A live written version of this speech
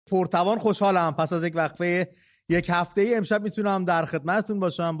پرتوان خوشحالم پس از یک وقفه یک هفته‌ای امشب میتونم در خدمتتون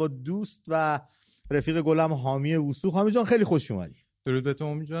باشم با دوست و رفیق گلم حامی وثوق. حامی جان خیلی خوش اومدی. درود به تو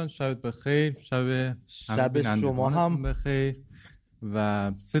امید جان، شبت بخیر. شب شما هم بخیر.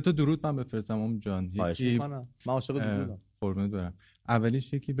 و 3 تا درود من بفرستم امید جان. یکی من عاشق درودم. قربونت برم.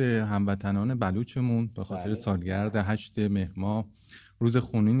 اولیش یکی به هموطنان بلوچمون به خاطر سالگرد 8 مهمان، روز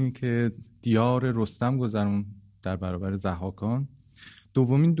خونینی که دیار رستم گذرون در برابر ضحاکان.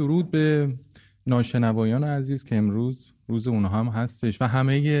 دومین درود به ناشنوایان عزیز که امروز روز اونها هم هستش و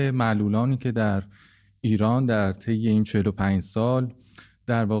همه معلولانی که در ایران در طی این 45 سال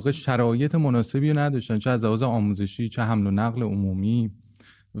در واقع شرایط مناسبی نداشتن، چه از لحاظ آموزشی چه حمل و نقل عمومی،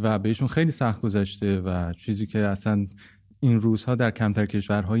 و بهشون خیلی سخت گذشته و چیزی که اصلا این روزها در کمتر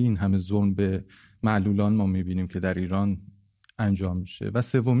کشورهای این همه ظلم به معلولان ما میبینیم که در ایران انجام میشه. و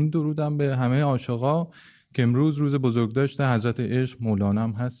سومین درودم به همه عاشقا که امروز روز بزرگداشت حضرت عشق مولانا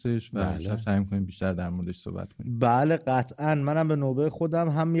هم هستش و شب سعی می‌کنیم بیشتر در موردش صحبت کنیم. بله قطعاً. منم به نوبه خودم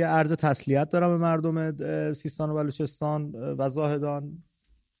هم یه عرض تسلیت دارم به مردم سیستان و بلوچستان و زاهدان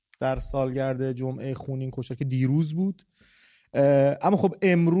در سالگرد جمعه خونین کشا که دیروز بود. اما خب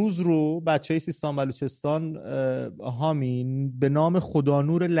امروز رو بچهای سیستان و بلوچستان حامی به نام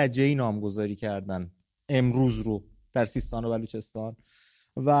خدانور لجه‌ای نامگذاری کردن امروز رو در سیستان و بلوچستان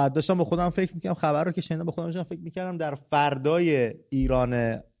و داشتم با خودم فکر می‌کردم، خبر رو که شنیدم با خودم داشتم فکر می‌کردم در فردای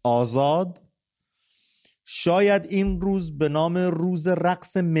ایران آزاد شاید این روز به نام روز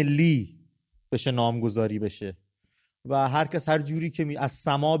رقص ملی بشه نامگذاری بشه و هر کس هر جوری که از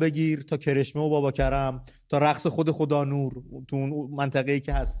سما بگیر تا کرشمه و بابا کرم تا رقص خود خدانور تو اون منطقه‌ای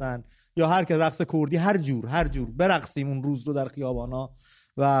که هستن یا هر کس رقص کردی هر جور برقصیم اون روز رو در خیابانا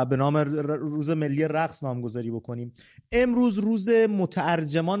و به نام روز ملی رقص نامگذاری بکنیم. امروز روز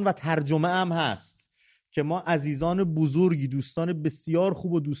مترجمان و ترجمه هم هست که ما عزیزان بزرگی، دوستان بسیار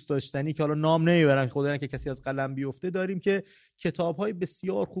خوب و دوست داشتنی که حالا نام نمیبرم خدا که کسی از قلم بیفته داریم که کتاب‌های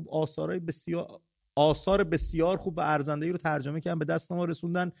بسیار خوب، آثار بسیار خوب و ارزنده‌ای رو ترجمه کردن به دست ما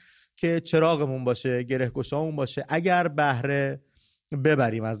رسوندن که چراغمون باشه، گره‌گشامون باشه اگر بهره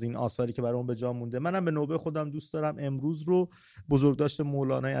ببریم از این آثاری که برامون به جا مونده. منم به نوبه خودم دوست دارم امروز رو بزرگداشت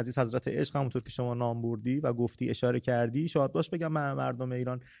مولانای عزیز حضرت عشق، همونطور که شما نام بردی و گفتی اشاره کردی، شاد باش بگم مردم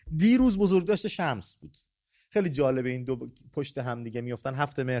ایران. دیروز بزرگداشت شمس بود. خیلی جالبه این دو پشت هم دیگه میافتن،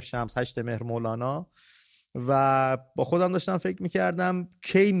 7 مهر شمس، 8 مهر مولانا. و با خودم داشتم فکر میکردم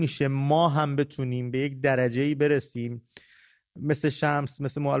کی میشه ما هم بتونیم به یک درجه‌ای برسیم مثل شمس،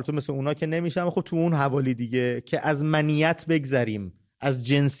 مثل مولانا، مثل اونا که نمیشم، خب تو اون حوالی دیگه که از منیت بگذریم، از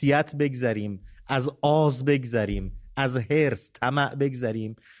جنسیت بگذریم، از آز بگذریم، از حرص طمع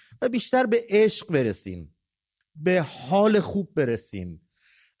بگذریم و بیشتر به عشق برسیم، به حال خوب برسیم.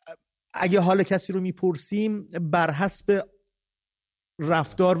 اگه حال کسی رو میپرسیم بر حسب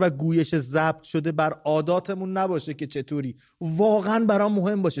رفتار و گویش ضبط شده بر عاداتمون نباشه که چطوری، واقعا برام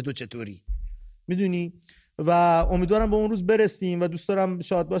مهم باشه تو چطوری، میدونی؟ و امیدوارم به اون روز برسیم و دوست دارم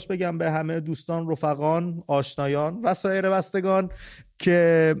شاد باش بگم به همه دوستان، رفقان، آشنایان و سایر بستگان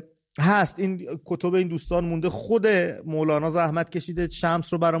که هست این کتب این دوستان مونده. خود مولانا زحمت کشیده،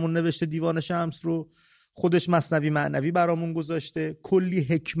 شمس رو برامون نوشته، دیوان شمس رو خودش مثنوی معنوی برامون گذاشته، کلی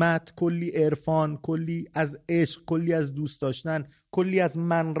حکمت، کلی عرفان، کلی از عشق، کلی از دوست داشتن، کلی از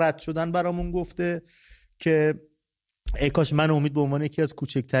من رد شدن برامون گفته که ای کاش من امید به عنوان یکی از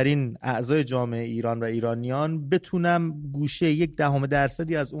کوچکترین اعضای جامعه ایران و ایرانیان بتونم گوشه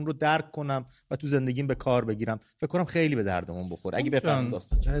 0.1% از اون رو درک کنم و تو زندگیم به کار بگیرم. فکر کنم خیلی به دردمون بخوره اگه بفهمم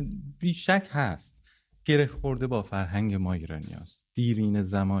داستان. بیشک هست گره خورده با فرهنگ ما ایرانی هست. دیرین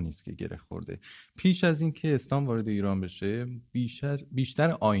زمانی است که گره خورده. پیش از این که اسلام وارد ایران بشه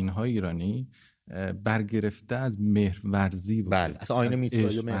بیشتر آیین‌های ایرانی برگرفته از مهرورزی بوده. بله، اصلا آیین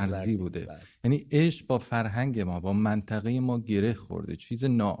میترایی و مهرورزی بوده. بله. یعنی عشق با فرهنگ ما، با منطقه ما گره خورده. چیز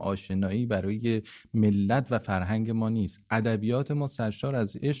ناآشنایی برای ملت و فرهنگ ما نیست. ادبیات ما سرشار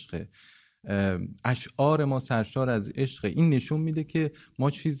از عشقه، اشعار ما سرشار از عشق. این نشون میده که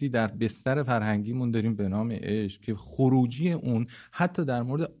ما چیزی در بستر فرهنگیمون داریم به نام عشق که خروجی اون حتی در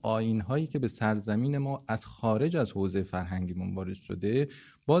مورد آیین‌هایی که به سرزمین ما از خارج از حوزه فرهنگیمون وارد شده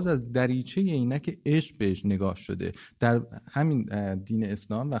باز از دریچه عینک عشق بهش نگاه شده. در همین دین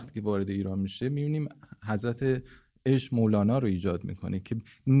اسلام وقتی که وارد ایران میشه میبینیم حضرت عشق مولانا رو ایجاد میکنه که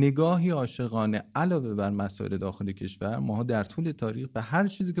نگاهی عاشقانه علاوه بر مسائل داخل کشور. ما در طول تاریخ به هر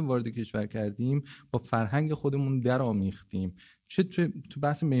چیزی که وارد کشور کردیم با فرهنگ خودمون در آمیختیم، چه تو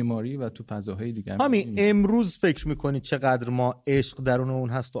بحث معماری و تو فضاهای دیگه. همین امروز فکر میکنی چقدر ما عشق درون اون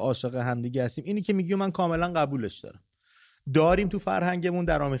هست و عاشق همدیگه هستیم؟ اینی که میگی من کاملا قبولش دارم. داریم تو فرهنگمون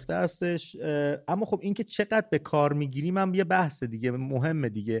درآمیخته هستش. اما خب این که چقدر به کار میگیریم هم یه بحث دیگه مهمه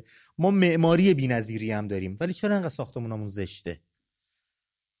دیگه. ما معماری بی‌نظیری هم داریم، ولی چرا انقدر ساختمونمون زشته؟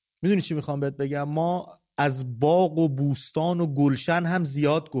 میدونی چی میخوام بهت بگم؟ ما از باغ و بوستان و گلشن هم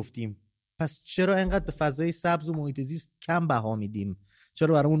زیاد گفتیم، پس چرا انقدر به فضای سبز و محیط زیست کم بها میدیم؟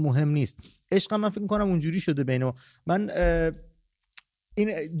 چرا برامون مهم نیست؟ عشق من فکر میکنم اونجوری شده بینو. من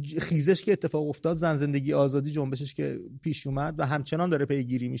این خیزش که اتفاق افتاد، زن زندگی آزادی جنبشش که پیش اومد و همچنان داره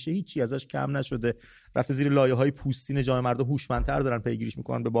پیگیری میشه، هیچی ازش کم نشده، رفته زیر لایه‌های پوستین جامعه مردم هوشمندتر دارن پیگیریش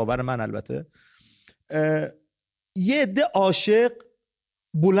میکنن، به باور من البته. یه عده عاشق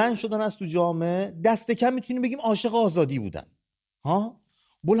بلند شدن از تو جامعه، دست کم میتونیم بگیم عاشق آزادی بودن ها،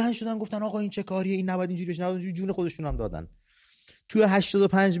 بلند شدن گفتن آقا این چه کاریه، این نباید اینجوری بشه، نباید اینجوری، جون خودشون هم دادن. توی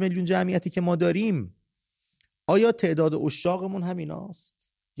 85 میلیون جمعیتی که ما داریم، آیا تعداد عشاقمون همیناست؟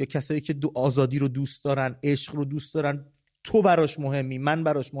 یا کسایی که آزادی رو دوست دارن، عشق رو دوست دارن، تو براش مهمی، من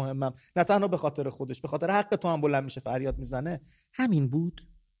براش مهمم، نه تنها به خاطر خودش، به خاطر حق تو هم بلند میشه فریاد میزنه؟ همین بود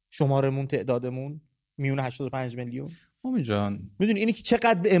شمارمون، تعدادمون میون 85 میلیون. امید جان میدونی اینی که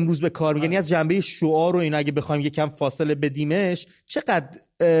چقدر امروز به کار میگن، یعنی از جنبه شعار و اینا اگه بخوایم یکم فاصله بدیمش، چقدر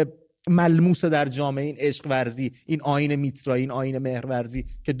ملموسه در جامعه این عشق ورزی، این آیین میترا، این آیین مهرورزی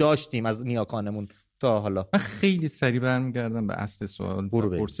که داشتیم از نیاکانمون تا حالا. من خیلی سریع برمیگردم به اصل سوال،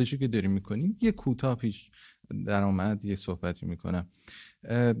 پرسشی که داریم میکنیم. یه کوتاه پیش در اومد یه صحبتی میکنم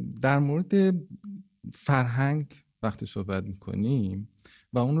در مورد فرهنگ. وقتی صحبت میکنیم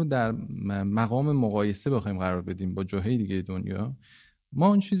و اون رو در مقام مقایسه بخوایم قرار بدیم با جاهای دیگه دنیا، ما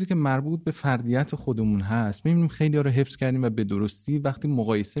اون چیزی که مربوط به فردیت خودمون هست می‌بینیم خیلی ها رو حفظ کردیم و به درستی وقتی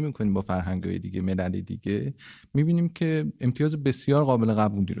مقایسه میکنیم با فرهنگ‌های دیگه، ملل دیگه، می‌بینیم که امتیاز بسیار قابل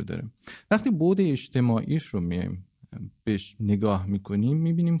قبولی رو داره. وقتی بعد اجتماعیش رو میایم بهش نگاه میکنیم،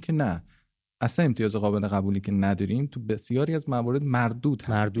 می‌بینیم که نه، اصلا امتیاز قابل قبولی که نداریم، تو بسیاری از موارد مردود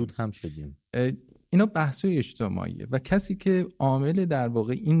هم شدیم. اینا بحث‌های اجتماعیه و کسی که عامل در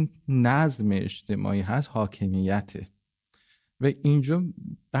واقع این نظم اجتماعی هست حاکمیته و اینجا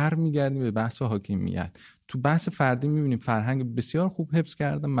برمیگردیم به بحث حاکمیت. تو بحث فردی میبینیم فرهنگ بسیار خوب حفظ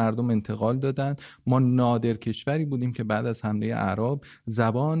کردن، مردم انتقال دادن. ما نادر کشوری بودیم که بعد از حمله اعراب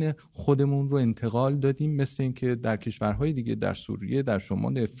زبان خودمون رو انتقال دادیم، مثل این که در کشورهای دیگه، در سوریه، در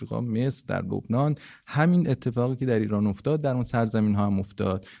شمال افریقا، مصر، در لبنان، همین اتفاقی که در ایران افتاد در اون سرزمین ها هم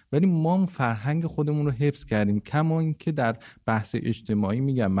افتاد. ولی ما فرهنگ خودمون رو حفظ کردیم، کما این که در بحث اجتماعی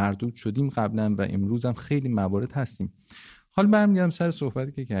میگم مردود شدیم قبلا و امروز هم خیلی موارد هستیم. حالا برمیگردم سر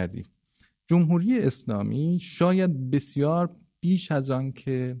صحبتی که کردی. جمهوری اسلامی شاید بسیار بیش از آن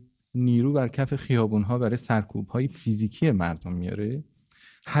که نیرو بر کف خیابون‌ها برای سرکوب‌های فیزیکی مردم میاره،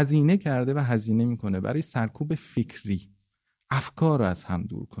 هزینه کرده و هزینه میکنه برای سرکوب فکری، افکار رو از هم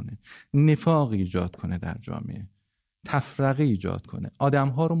دور کنه، نفاق ایجاد کنه در جامعه، تفرقه ایجاد کنه،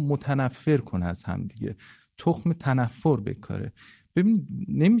 آدم‌ها رو متنفر کنه از هم دیگه، تخم تنفر بکاره. ببین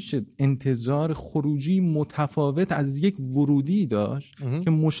نمیشه انتظار خروجی متفاوت از یک ورودی داشت که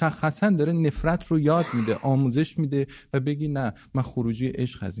مشخصا داره نفرت رو یاد میده، آموزش میده و بگی نه من خروجی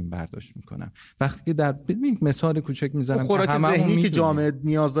عشق از این برداشت میکنم. وقتی که در مثال کوچک میزنم خوراک ذهنی که جامعه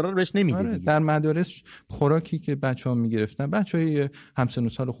نیاز داره بهش نمیده. آره، در مدارس خوراکی که بچه‌ها میگرفتن، بچهای همسن و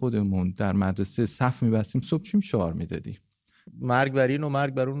سال خودمون در مدرسه صف میبستیم، صبح چیم شعار میدادیم؟ مرگ بر این و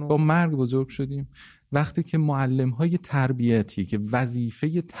مرگ بر اون. با مرگ بزرگ شدیم. وقتی که معلم‌های تربیتی که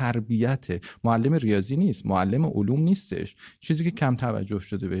وظیفه تربیت، معلم ریاضی نیست، معلم علوم نیستش، چیزی که کم توجه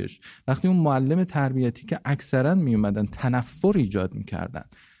شده بهش، وقتی اون معلم تربیتی که اکثرا می اومدن تنفر ایجاد می‌کردن،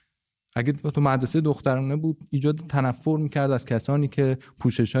 اگه تو مدرسه دخترانه بود ایجاد تنفر می‌کرد از کسانی که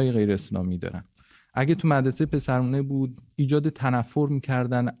پوشش‌های غیر اسلامی دارن، اگه تو مدرسه پسرانه بود ایجاد تنفر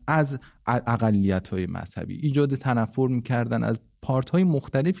می‌کردن از اقلیت‌های مذهبی، ایجاد تنفر می‌کردن از پارت‌های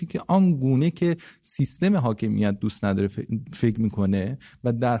مختلفی که آن گونه که سیستم حاکمیت دوست نداره فکر میکنه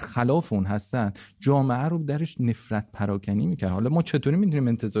و در خلاف اون هستن، جامعه رو درش نفرت پراکنی میکنه. حالا ما چطوری میتونیم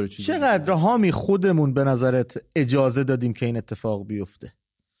انتظار چیزی؟ چقدر حامی خودمون به نظرت اجازه دادیم که این اتفاق بیفته؟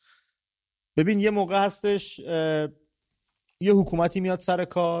 ببین یه موقع هستش یه حکومتی میاد سر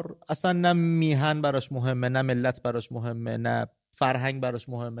کار، اصلا نه میهن براش مهمه، نه ملت براش مهمه، نه فرهنگ براش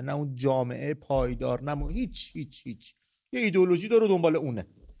مهمه، نه اون جامعه پایدار، نه هیچ یه ایدئولوژی داره دنبال اونه.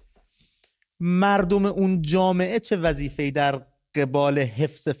 مردم اون جامعه چه وظیفه‌ای در قبال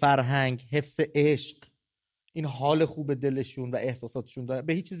حفظ فرهنگ، حفظ عشق، این حال خوب دلشون و احساساتشون داره؟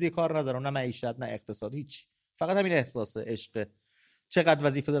 به هیچ چیزی کار ندارن، نه معیشت نه اقتصاد، هیچ، فقط همین احساس عشق. چقدر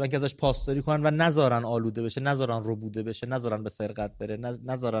وظیفه دارن که ازش پاسداری کنن و نذارن آلوده بشه، نذارن ربوده بشه، نذارن به سرقت بره،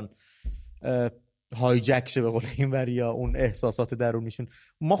 نذارن هایجک شه به قول این وریا اون احساسات درونیشون.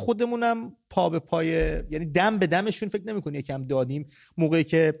 ما خودمونم پا به پای، یعنی دم به دمشون فکر نمی‌کنی یکم دادیم موقعی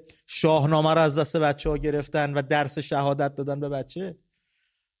که شاهنامه رو از دست بچه‌ها گرفتن و درس شهادت دادن به بچه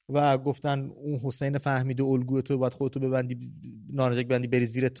و گفتن اون حسین فهمیده الگوی تو باید خودتو ببندی نارنجک بندی بری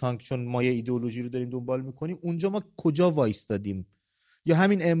زیر تانک چون ما یه ایدئولوژی رو داریم دنبال میکنیم. اونجا ما کجا وایستادیم؟ یا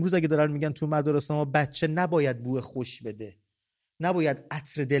همین امروز اگه دارن میگن تو مدارس ما بچه نباید بوی خوش بده، نباید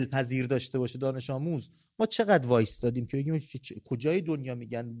عطر دلپذیر داشته باشه دانش آموز، ما چقدر وایستادیم که بگیم کجای دنیا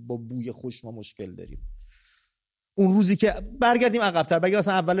میگن با بوی خوش ما مشکل داریم؟ اون روزی که برگردیم عقب‌تر، بگیم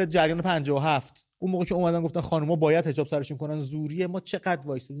مثلا اول جریان 57 اون موقع که اومدن گفتن خانوما باید حجاب سرشون کنن زوریه، ما چقدر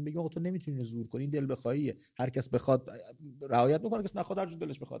وایسادیم بگیم آقا تو نمیتونی زور کنی، دل بخواهیه، هر کس بخواد رعایت میکنه، کس نخواد هر جور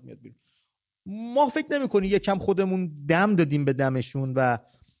دلش بخواد میاد بیرون. ما فکر نمی‌کنی یکم خودمون دم دادیم به دمشون و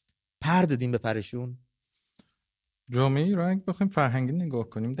پر دادیم به پرشون؟ جامعه رو اگه بخوایم فرهنگی نگاه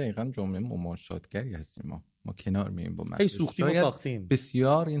کنیم دقیقاً جامعه مماشاتگری هستیم. ما کنار میایم با مردم، سوختیم و ساختیم.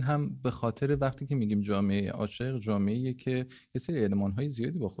 بسیار این هم به خاطر وقتی که میگیم جامعه عاشق، جامعه‌ایه که یه سری المان‌های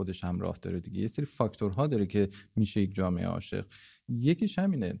زیادی با خودش همراه داره دیگه، یه سری فاکتورها داره که میشه یک جامعه عاشق. یکیش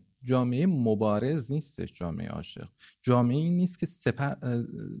همینه، جامعه مبارز نیستش. جامعه عاشق جامعه‌ای نیست که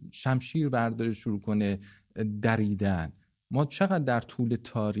شمشیر برداره شروع کنه دریدن. ما چقدر در طول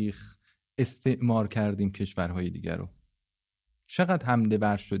تاریخ استعمار کردیم کشورهای دیگر رو، چقدر حمله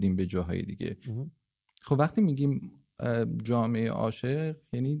ور شدیم به جاهای دیگه. خب وقتی میگیم جامعه عاشق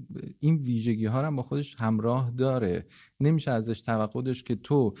یعنی این ویژگی ها رو با خودش همراه داره، نمیشه ازش توقع داشت که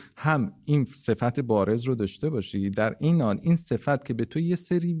تو هم این صفت بارز رو داشته باشی، در این حال این صفت که به تو یه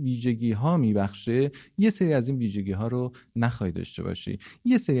سری ویژگی ها میبخشه یه سری از این ویژگی ها رو نخوای داشته باشی.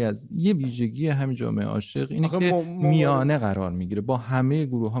 یه ویژگی همین جامعه عاشق اینه که میانه قرار میگیره، با همه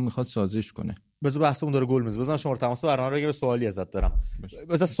گروه ها میخواد سازش کنه. بذار بحثمون داره گل میزنه. بذار شما تماس برنامه رو بگم، سوالی ازت دارم.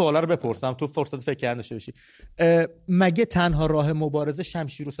 بذار سوالا رو بپرسم تو فرصت فکر کردن داشته باشی. مگه تنها راه مبارزه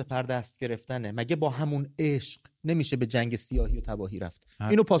شمشیر و سپر دست گرفتنه؟ مگه با همون عشق نمیشه به جنگ سیاهی و تباهی رفت؟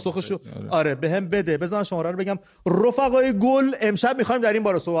 اینو پاسخشو آره بهم بده. بذار شما رو بگم رفقای گل، امشب میخوایم در این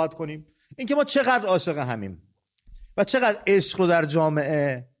باره صحبت کنیم، اینکه ما چقدر عاشق همیم و چقدر عشق رو در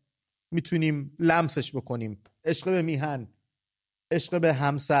جامعه میتونیم لمسش بکنیم. عشق به میهن، عشق به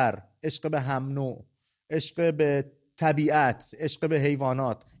همسر، عشق به هم نوع، عشق به طبیعت، عشق به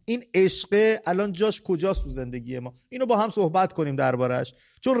حیوانات. این عشق الان جاش کجاست تو زندگی ما؟ اینو با هم صحبت کنیم دربارش،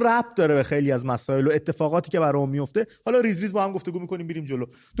 چون ربط داره به خیلی از مسائل و اتفاقاتی که برام میفته. حالا ریز ریز با هم گفتگو میکنیم، بریم جلو.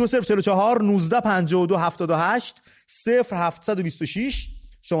 2044 1952 78 0726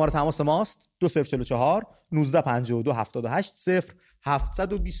 شماره تماس ماست. 2044 1952 78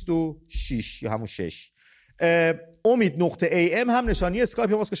 0726 یا همون 6. امید نقطه AM هم نشانی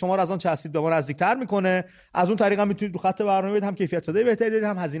اسکایپ ماست که شما رو از آن چه هستید به ما نزدیکتر میکنه. از اون طریق هم میتونید رو خط برنامه بدید، هم کیفیت صدای بهتری دارید،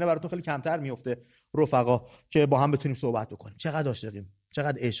 هم هزینه براتون خیلی کمتر میفته رفقا، که با هم بتونیم صحبت بکنیم. چقدر عاشقیم،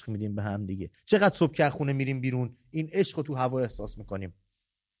 چقدر عشق میدیم به هم دیگه، چقدر صبح که خونه میریم بیرون این عشق رو تو هوا احساس میکنیم.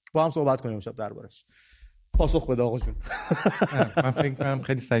 با هم صحبت کنیم امشب دربارش. پاسخ بده آقا جون. من فکر کنم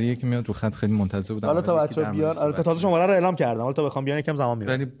خیلی سریعه که میاد رو خط، خیلی منتظر بودم حالا تا بچه‌ها بیان. البته تازه شماره رو اعلام کردم، حالا تا بخوام بیان یکم زمان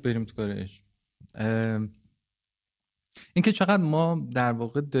میبره. بریم تو کارش. اینکه چقدر ما در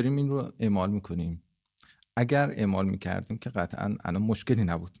واقع داریم این رو اعمال میکنیم. اگر اعمال میکردیم که قطعا الان مشکلی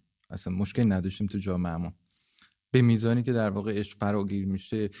نبود، اصلا مشکلی نداشتیم تو جامعه‌مون به میزانی که در واقع عشق فراگیر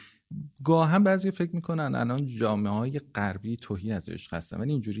میشه. گاهی بعضی فکر میکنن الان جامعه‌های غربی تهی از عشق هستن،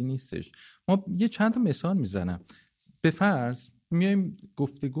 ولی اینجوری نیستش. ما یه چند تا مثال میزنم. به فرض میایم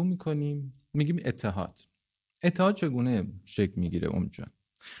گفتگو میکنیم، میگیم اتحاد چگونه شکل میگیره اونجا؟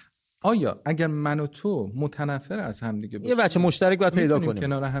 آیا اگر من و تو متنفر از همدیگه باشیم یه بچه مشترک باید پیدا کنیم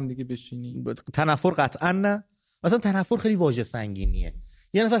کنار همدیگه بشینیم؟ تنفر قطعا نه. مثلا تنفر خیلی واژه سنگینیه.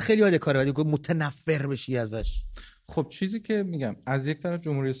 یه نفر خیلی باید کاری کنه متنفر بشی ازش. خب چیزی که میگم از یک طرف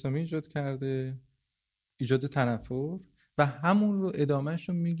جمهوری اسلامی ایجاد کرده، ایجاد تنفر، و همون رو ادامهش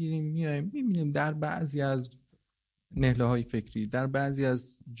رو میگیریم میایم میبینیم در بعضی از نهله‌های فکری، در بعضی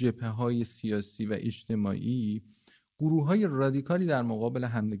از جبهه‌های سیاسی و اجتماعی گروه‌های رادیکالی در مقابل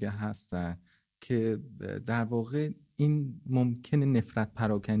همدیگه هستن که در واقع این ممکنه نفرت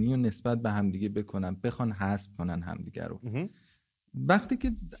پراکنی و نسبت به همدیگه بکنن، بخوان حذف کنن همدیگه رو. وقتی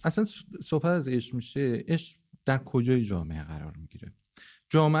که اصلا صحبت از عشق میشه، عشق در کجای جامعه قرار میگیره؟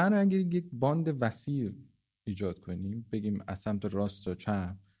 جامعه رو اگر یک باند وسیع ایجاد کنیم، بگیم از سمت راست تا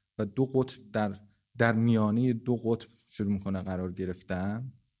چپ و دو قطب در میانه دو قطب شروع میکنه قرار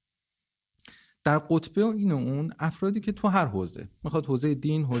گرفتن، در قطبه این و اون افرادی که تو هر حوزه، میخواد حوزه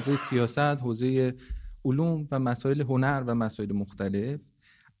دین، حوزه سیاست، حوزه علوم و مسائل هنر و مسائل مختلف،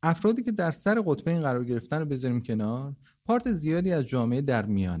 افرادی که در سر قطبه این قرار گرفتن رو بذاریم کنار، پارت زیادی از جامعه در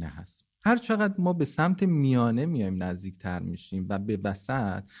میانه هست. هر چقدر ما به سمت میانه میایم نزدیکتر میشیم و به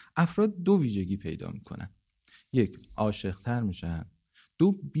وسط، افراد دو ویژگی پیدا میکنن. یک، عاشق‌تر میشن.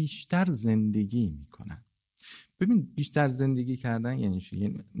 دو، بیشتر زندگی میکنن. ببین، بیشتر زندگی کردن یعنی چی؟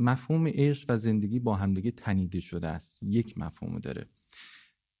 یعنی مفهوم عشق و زندگی با همدیگه تنیده شده است. یک مفهوم داره.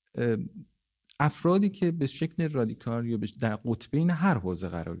 افرادی که به شکل رادیکال یا در قطبین هر حوزه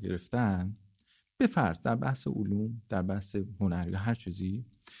قرار گرفتن، به فرض در بحث علوم، در بحث هنر یا هر چیزی،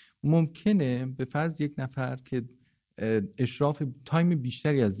 ممکنه به فرض یک نفر که اشراف تایم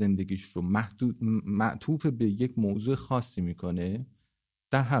بیشتری از زندگیش رو معطوف به یک موضوع خاصی میکنه،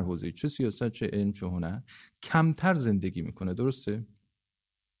 در هر حوزه، چه سیاست، چه علم، چه هنر، کمتر زندگی میکنه. درسته؟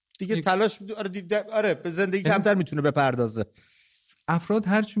 دیگه تلاش آره به زندگی کمتر میتونه بپردازه. افراد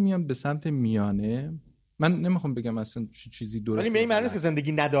هرچی میان به سمت میانه، من نمیخوام بگم اصلا چیزی درسته، ولی این معنی نیست که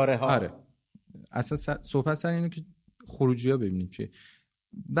زندگی نداره ها. آره، اصلا صحبت سر اینه که خروجی ها ببینیم چیه.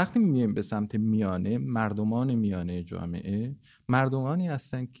 وقتی میایم به سمت میانه، مردمان میانه جامعه مردمانی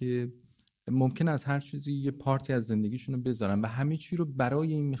هستن که ممکن از هر چیزی یه پارتی از زندگیشون رو بذارن و همه چی رو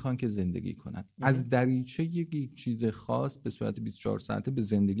برای این میخوان که زندگی کنن. از دریچه یک چیز خاص به صورت 24 ساعته به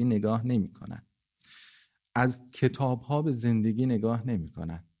زندگی نگاه نمیکنن. از کتاب‌ها به زندگی نگاه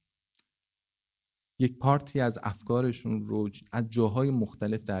نمی‌کنن. یک پارتی از افکارشون رو از جاهای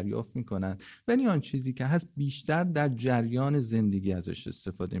مختلف دریافت می‌کنن، ولی آن چیزی که هست بیشتر در جریان زندگی ازش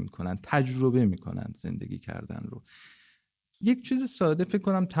استفاده می‌کنن، تجربه می‌کنن زندگی کردن رو. یک چیز ساده فکر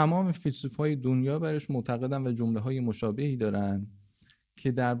کنم تمام فیلسوفای دنیا برش معتقدن و جمله‌های مشابهی دارن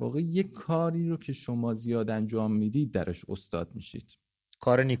که در واقع یک کاری رو که شما زیاد انجام میدید درش استاد میشید.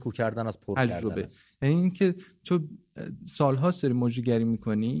 کار نیکو کردن از پر کردن. یعنی این که تو سال‌ها سری مجریگری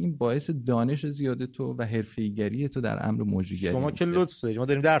میکنی، این باعث دانش زیاد تو و حرفه‌ایگری تو در امر مجریگری. شما که لطف دارید، ما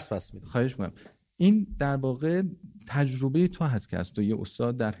داریم درس پس میدیم. خواهش می‌کنم. این در واقع تجربه تو هست که از تو یه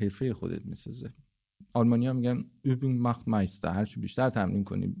استاد در حرفه خودت میسازه. آلمانی‌ها میگن übung macht Meister، هر چی بیشتر تمرین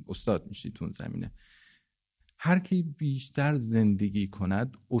کنی استاد میشی تو زمینه. هر کی بیشتر زندگی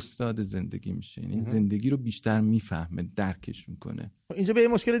کند استاد زندگی میشه، یعنی زندگی رو بیشتر میفهمه، درکش میکنه. اینجا به یه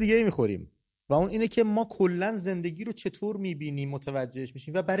مشکل دیگه میخوریم و اون اینه که ما کلا زندگی رو چطور میبینیم، متوجهش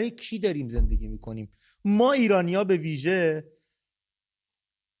میشیم و برای کی داریم زندگی میکنیم. ما ایرانی‌ها به ویژه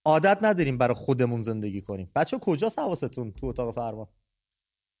عادت نداریم برای خودمون زندگی کنیم. بچه کجاست حواستون تو اتاق فرمان؟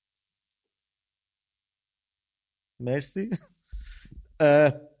 مرسی.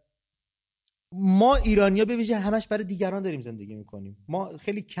 ما ایرانی‌ها به ویژه همش برای دیگران داریم زندگی میکنیم. ما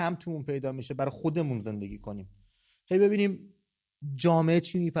خیلی کم تومون پیدا میشه برای خودمون زندگی کنیم. هی ببینیم جامعه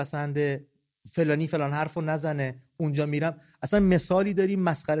چی میپسنده، فلانی فلان حرفو نزنه، اونجا میرم. اصلا مثالی داریم،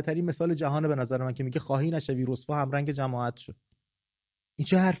 مسخره ترین مثال جهان به نظر من، که میگه خواهی نشوی رسوا همرنگ جماعت شو. این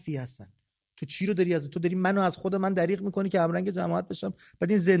چه حرفی هستن؟ تو چی رو داری تو داری منو از خود من دریغ میکنی که همرنگ جماعت بشم؟ بعد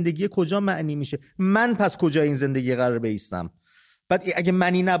این زندگی کجا معنی میشه؟ من پس کجا این زندگی قرار بایستم؟ بعد اگه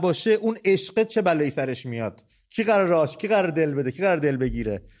منی نباشه اون عشق چه بلایی سرش میاد؟ کی قرار کی قرار دل بده؟ کی قرار دل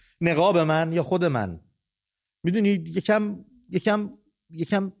بگیره؟ نقاب من یا خود من؟ میدونی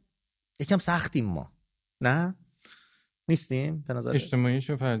یکم سختیم ما، نه؟ نیستیم به نظر اجتماعیش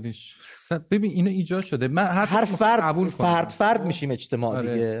و فردیش. ببین اینو ایجاد شده. من هر فرد میشیم اجتماع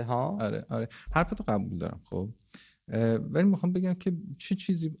دیگه. ها آره حرفتو قبول دارم. خب ولی میخوام بگم که چه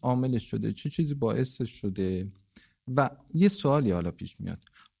چیزی عاملش شده، چه چیزی باعثش شده. و یه سوالی حالا پیش میاد،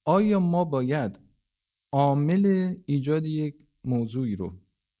 آیا ما باید عامل ایجاد یک موضوعی رو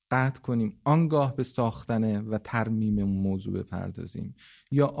قطع کنیم آنگاه به ساختن و ترمیم اون موضوع بپردازیم،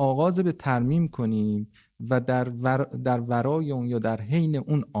 یا آغاز به ترمیم کنیم و در ورای اون یا در حین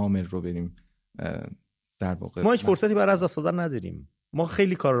اون عامل رو بریم در واقع؟ ما هیچ فرصتی برای از دست دادن نداریم. ما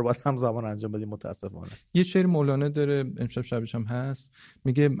خیلی کار رو باید همزمان انجام بدیم متاسفانه. یه شعر مولانا داره، امشب شبش هم هست،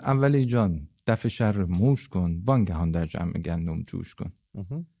 میگه اول ای جان دفع شر موش کن، وانگهان در جمع گندم جوش کن.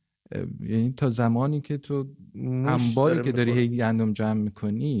 یعنی تا زمانی که تو انباری که داری هی گندم جمع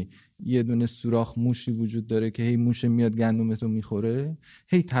میکنی یه دونه سوراخ موشی وجود داره که هی موش میاد گندمتو میخوره،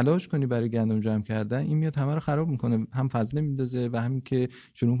 هی تلاش کنی برای گندم جمع کردن، این میاد همه رو خراب میکنه، هم فضله میندازه و همین که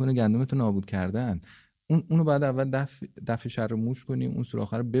شروع کنه گندمتو نابود کردن. اونو بعد اول دفع شر موش کنی، اون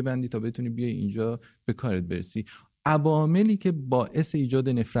سوراخ رو ببندی تا بتونی بیای اینجا به کارت برسی. عواملی که باعث ایجاد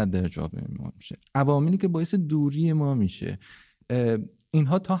نفرت در جامعه ما میشه، عواملی که باعث دوری ما میشه،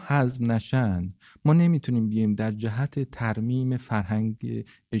 اینها تا هضم نشن ما نمیتونیم بیایم در جهت ترمیم فرهنگ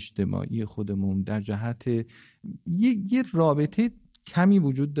اجتماعی خودمون، در جهت یه رابطه کمی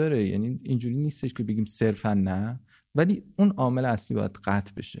وجود داره. یعنی اینجوری نیستش که بگیم صرفا نه، ولی اون عامل اصلی باید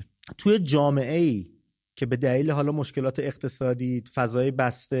قطع بشه. توی جامعه‌ای که به دلیل حالا مشکلات اقتصادی، فضای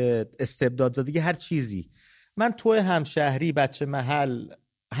بسته، استبداد زدگی، هر چیزی، من توی همشهری، بچه محل،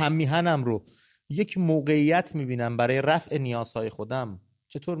 هم میهنم رو یک موقعیت میبینم برای رفع نیازهای خودم،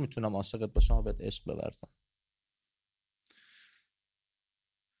 چطور میتونم عاشقت باشم و بهت عشق بورزم؟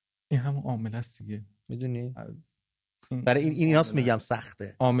 این همون عامل است دیگه، میدونی؟ برای این ایناست میگم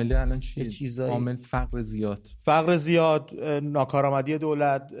سخته. عامله الان چیه؟ عامل فقر زیاد، ناکارآمدی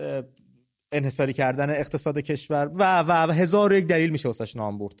دولت، انحصاری کردن اقتصاد کشور و هزار و یک دلیل میشه واسش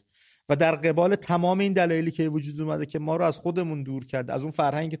نام برد. و در قبال تمام این دلایلی که وجود اومده که ما رو از خودمون دور کرده، از اون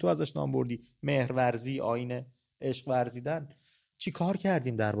فرهنگی که تو ازش نام بردی، مهرورزی، آینه، عشق ورزیدن، چی کار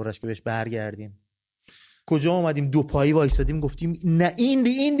کردیم دربارش که بهش برگردیم؟ کجا اومدیم دو پایی وایسادیم گفتیم نه این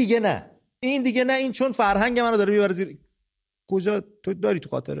دیگه نه، این دیگه نه، این چون فرهنگ منو داره میبره زیر. کجا تو داری تو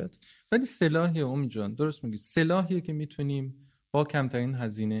خاطرت؟ ولی سلاحیه امید جان، درست میگی، سلاحیه که میتونیم با کمترین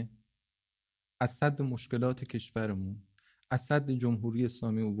هزینه از سد مشکلات کشورمون، از سد جمهوری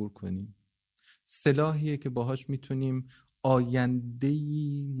اسلامی عبور کنیم. سلاحیه که باهاش میتونیم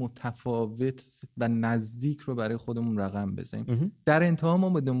آینده‌ای متفاوت و نزدیک رو برای خودمون رقم بزنیم. در انتها ما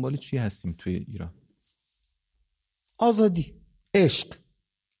به دنبال چی هستیم توی ایران؟ آزادی، عشق.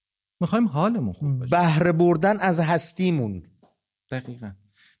 میخوایم حالمون خوب باشه، بهره بردن از هستیمون. دقیقاً.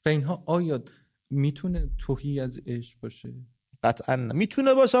 و اینها آیا میتونه توهی از عشق باشه؟ قطعاً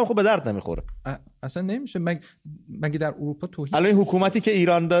میتونه باشه، خب به درد نمیخوره. اصلا نمیشه. مگه در اروپا توهی؟ الان حکومتی که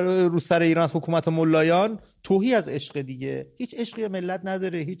ایران داره رو سر ایران، حکومت ملایان، توهی از عشق دیگه. هیچ عشقی ملت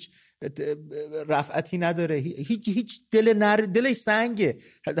نداره، هیچ رفعتی نداره، هیچ دلش سنگه،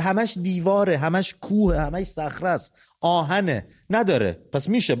 همش دیواره، همش کوه، همش صخره است، آهنه، نداره. پس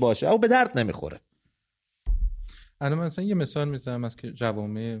میشه باشه اما به درد نمیخوره. الان مثلا یه مثال میزنم از که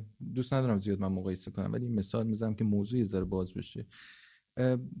جوامع، دوست ندارم زیاد من مقایسه کنم، ولی مثال میزنم که موضوع یه ذره باز بشه.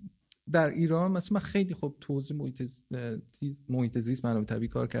 در ایران مثلا من خیلی خوب توزیع محیط زیست منابع طبیعی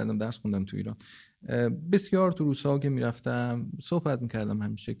کار کردم، درس خوندم تو ایران. بسیار تو روستا که میرفتم صحبت میکردم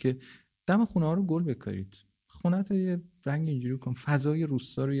همیشه که دم خونه ها رو گل بکارید، خونه‌ت یه رنگ اینجوری کن، فضای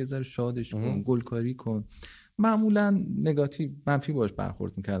روستا رو یه ذره شادش کن، گلکاری کن. معمولا نگاتیو، منفی باش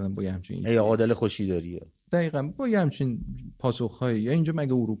برخورد میکردم با یه همچین ای عادل خوشی داریه. دقیقاً با یه همچین پاسخ‌هایی. یا اینجا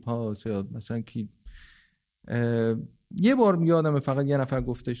مگه اروپا هست؟ یا مثلا کی یه بار یادمه فقط یه نفر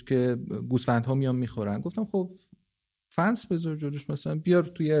گفتش که گوسفندها میان میخورن. گفتم خب فنس بذار جلوش، مثلا بیار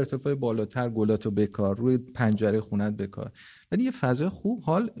توی ارتفاع بالاتر گلاتو بکار، روی پنجره خونت بکار. ولی یه فضای خوب،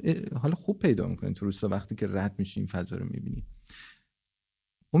 حال خوب پیدا میکنین تو روستا وقتی که رد میشین فضا رو میبینی.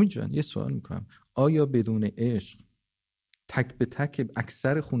 امید جان یه سوال میکنم، آیا بدون عشق تک به تک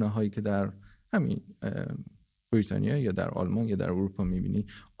اکثر خونه هایی که در همین بریتانیا یا در آلمان یا در اروپا میبینی،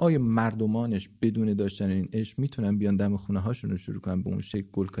 آیا مردمانش بدون داشتن این عشق میتونن بیان دم خونه هاشون رو شروع کنن به اون شکل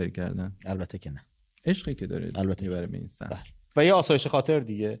گلکاری کردن؟ البته که نه. عشقی که داره البته میبره به این سمت. و یه آسایش خاطر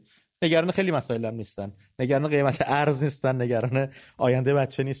دیگه. نگران خیلی مسائل هم نیستن، نگران قیمت ارز نیستن، نگران آینده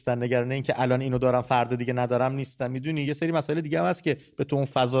بچه نیستن، نگران این که الان اینو دارم فردا دیگه ندارم نیستن. میدونی یه سری مسائل دیگه هم هست که به تو اون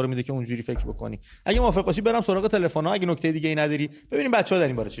فضا رو میده که اونجوری فکر بکنی. اگه موافق باشی برم سراغ تلفن‌ها، اگه نکته دیگه ای نداری ببینیم بچه‌ها در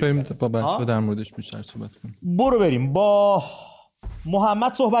این باره چی میگن. با بچه‌ها در موردش بیشتر صحبت کنیم. برو بریم با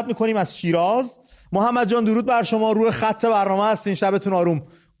محمد صحبت می‌کنیم از شیراز. محمد جان درود بر شما، روی خط برنامه هستین، شبتون آروم،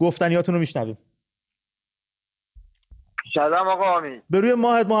 گفتنیاتون رو میشنویم. سلام آقا حامی. به روی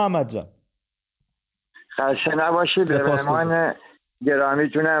ماهت محمد جان. خسته نباشید. به مهمان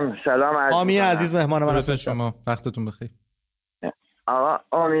گرامیتونم سلام عرض حامی عزیز، مهمان من هستم. شما وقتتون بخیر. آقا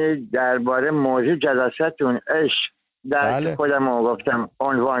حامی، درباره موضوع جلسه‌تون عشق در خودم رو گفتم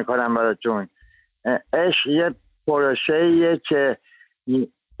عنوان کنم براتون. عشق یه پروسه‌ایه که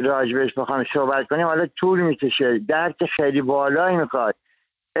راجبش بخوام صحبت کنیم حالا طول میکشه، درک خیلی بالایی میخواد.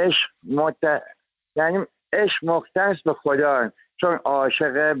 یعنی عشق مختص به خدا، چون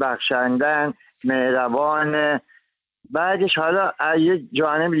عاشق، بخشندن، مهربان. بعدش حالا یه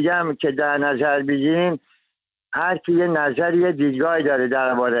جانب دیگه هم که در نظر بگیریم، هر کی یه نظری، یه دیدگاهی داره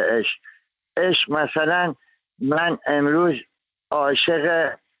درباره عشق. عشق مثلا من امروز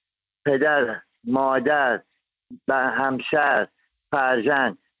عاشق پدر، مادر، همسر،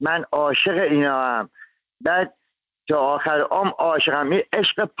 فرزند، من عاشق اینا هم، بعد تا آخر عاشقم. این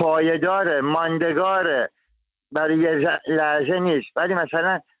عشق پایداره، ماندگاره، برای یه لحظه نیست. ولی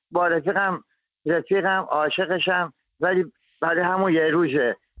مثلا با رفیقم عاشقشم ولی برای همون یه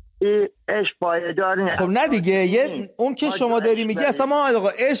روزه. این عشق پایدار نیست. خب نه دیگه، اون که شما داری میگی اصلا ما آقا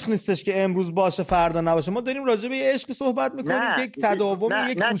عشق نیستش که امروز باشه فردا نباشه. ما داریم راجع به یه عشق صحبت میکنیم که یک تداوم،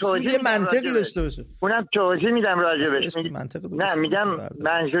 یک اصول، یه منطقی داشته باشه. اونم توضیح میدم راجع بهش. نه میگم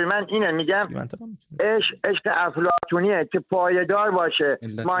منظور من اینه، میگم عشق افلاطونیه که پایدار باشه،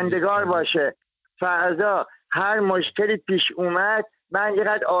 ماندگار باشه. فردا هر مشکلی پیش اومد من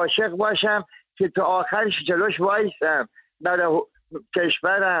اینقدر عاشق باشم که تا آخرش جلوش وایسم، برای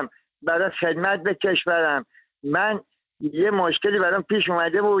کشورم، برای خدمت به کشورم. من یه مشکلی برام پیش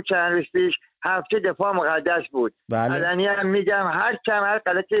اومده بود چند روز پیش، هفته دفاع مقدس بود. علنی هم میگم هر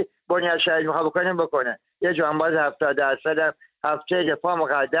غلطی بنیاد شهید میخواد بکنه. یه جانباز 70% هفته دفاع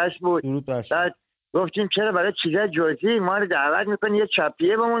مقدس بود. بعد گفتیم چرا برای چیزای جزئی ما رو دعوت میکنی، یه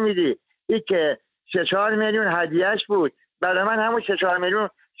چاپیه بهمون میدی؟ این که 3-4 میلیون هدیهش بود، برای من همون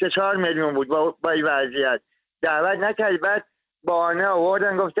 3-4 میلیون بود. با این وضعیت دعوت نکردی. بعد بهانه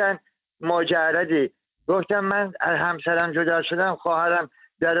آوردن گفتن مجردی. گفتم من همسرم جدا شدم، خواهرم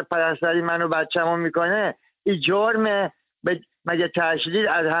داره پرستاری منو بچه‌مو میکنه، این جرمه؟ مگه تشدید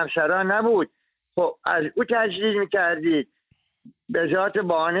از همسران نبود؟ خب از او تشدید میکردید، به ذات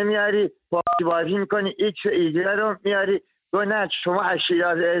بهانه میاری، بازی میکنی، ایکس و ایگره رو میاری. گفت نه شما از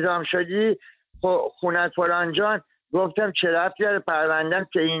شیراز اعزام شدی، خونت فلان جان. گفتم چه ربطی داره، پروندم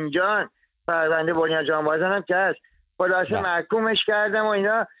که اینجان، پرونده بنیاد جانبازانم که هست. خلاصه محکومش کردم و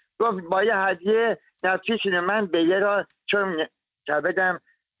اینا. گفت با یه هدیه نفسیشونه. من به یه راه، چون کبدم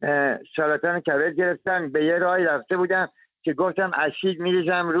سرطان کبد گرفتم، به یه راهی رفته بودم که گفتم اسید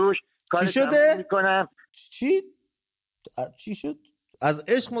میریزم روش، کار شده میکنم. چی شد؟ از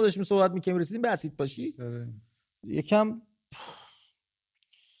عشق ما داشتیم صحبت میکنیم، رسیدیم به اسید پاشی. یکم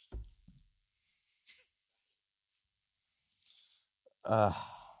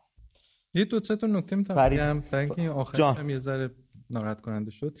یه 2-3 نکته میتونم بگم برای اینکه آخرش هم یه ذره ناراحت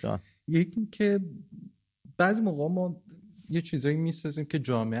کننده شد. یکی که بعضی موقع ما یه چیزایی میسازیم که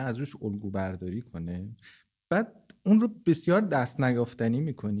جامعه از روش الگو برداری کنه، بعد اون رو بسیار دست نیافتنی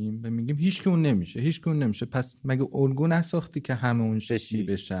میکنیم و میگیم هیچ که اون نمیشه. پس مگه الگو نساختی که همه اون شکلی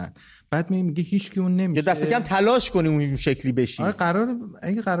بشن؟ بعد میگه هیچ که اون نمیشه، یه دست کم تلاش کنی اون شکلی بشی. آره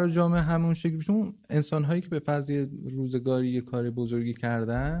اگه قرار جامعه همه اون شکلی بشه، اون انسان هایی که به فرض روزگاری یه کار بزرگی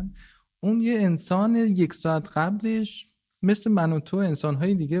کردن، اون یه انسان 1 ساعت قبلش مثل من و تو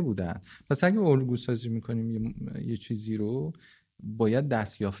انسان‌های دیگه بودن. پس اگه الگو سازی می‌کنیم یه چیزی رو، باید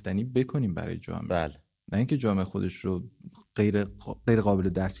دستیافتنی بکنیم برای جامعه. بله. نه اینکه جامعه خودش رو غیر قابل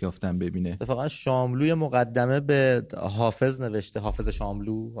دستیافتن ببینه. اتفاقا شاملو مقدمه به حافظ نوشته، حافظی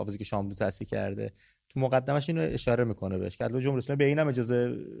که شاملو تأسیس کرده، تو مقدمش اینو اشاره میکنه بهش که جمهوری اسلامی به اینم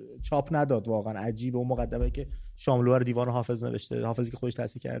اجازه چاپ نداد. واقعا عجیبه اون مقدمه که شاملو رو دیوان حافظ نوشته، حافظی که خودش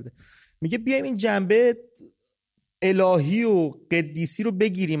تأسیس کرده. میگه بیایم این جنبه الهی و قدیسی رو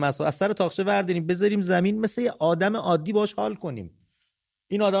بگیریم، از سر تاقچه ورداریم، بذاریم زمین، مثل یه آدم عادی باش حال کنیم.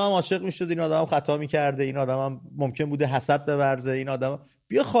 این آدم هم عاشق میشد، این آدم هم خطا میکرده، این آدم هم ممکن بوده حسد بورزه، این آدم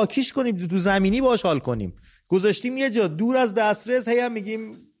بیا خاکیش کنیم، تو زمینی باش حال کنیم. گذاشتیم یه جا دور از دسترس، هی هم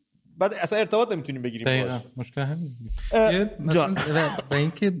میگیم بعد اصلا ارتباط نمیتونیم بگیریم باش. مشکل همینه. و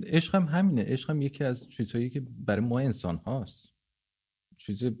اینکه عشق هم همینه. عشق هم یکی از چیزهایی که برای ما انسان هاست،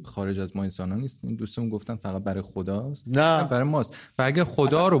 چیز خارج از ما انسان ها نیست. این دوستمون گفتن فقط برای خداست، نه برای ماست. و اگه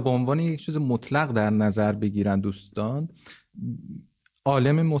خدا رو به عنوان یک چیز مطلق در نظر بگیرن دوستان،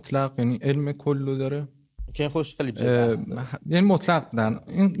 عالم مطلق یعنی علم کلو داره که خوش خیلی یعنی مطلق بودن.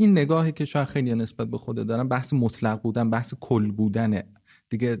 این نگاهی که شاید خیلی نسبت به خود دارن، بحث مطلق بودن، بحث کل بودن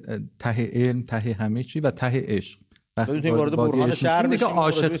دیگه، ته علم، ته همه چی و ته عشق. ببینید وارد برهان شهر میشه،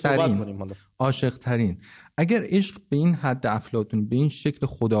 عاشق ترین. اگر عشق به این حد افلاطونی، به این شکل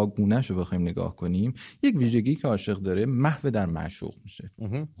خداگونه شو بخوایم نگاه کنیم، یک ویژگی که عاشق داره، محو در معشوق میشه،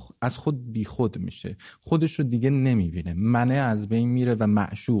 از خود بی خود میشه، خودش رو دیگه نمیبینه، منه از بین میره و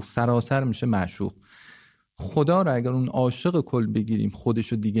معشوق سراسر میشه معشوق. خدا رو اگر اون عاشق کل بگیریم، خودش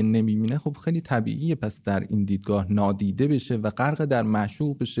رو دیگه نمیبینه، خب خیلی طبیعیه پس در این دیدگاه نادیده بشه و غرق در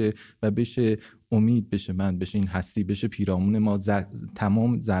معشوق بشه و بشه امید، بشه من، بشه این هستی، بشه پیرامون ما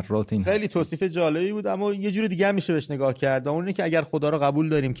تمام ذرات این خیلی توصیف جالبی بود. اما یه جور دیگه هم میشه بهش نگاه کرد، اون اینه که اگر خدا رو قبول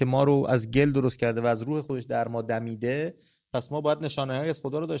داریم که ما رو از گل درست کرده و از روح خودش در ما دمیده، پس ما باید نشانه‌هایی از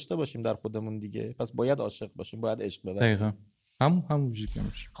خدا رو داشته باشیم در خودمون دیگه. پس باید عاشق باشیم، باید عشق بورزیم. دقیقاً همون ویژگی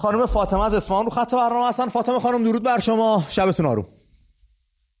میشه. خانم فاطمه از اصفهان رو خط برنامه هستن. فاطمه خانم درود بر شما، شبتون آروم.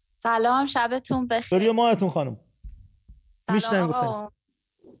 سلام، شبتون بخیر. داری ماهتون خانم. میشنم گفتن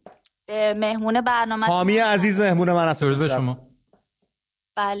مهمون برنامه حامی عزیز مهمون من هستن. درود به شما.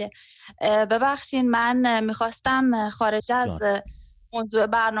 بله ببخشید من میخواستم خارج از موضوع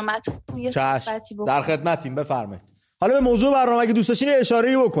برنامه‌تون یه صحبتی بکنم. در خدمتیم، بفرمایید. حالا به موضوع برنامه که دوست داشتین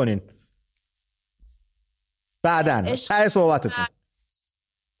اشاره‌ای بکنین بعدن ته صحبتتون.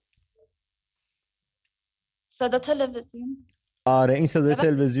 صدا تلویزیون؟ آره این صدای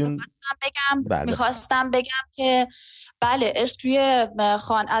تلویزیون. میخواستم بگم که بله عشق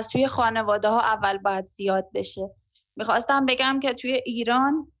از توی خانواده ها اول باید زیاد بشه. میخواستم بگم که توی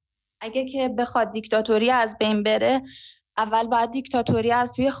ایران اگه که بخواد دیکتاتوری از بین بره، اول باید دیکتاتوری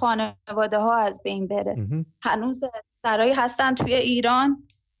از توی خانواده ها از بین بره. هنوز دخترایی هستن توی ایران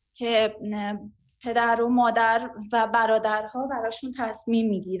که پدر و مادر و برادرها براشون تصمیم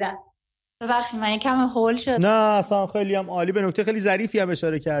میگیرن. ببخشید من یکم هول شد. نه اصلا خیلی هم عالی، به نکته خیلی ظریفی هم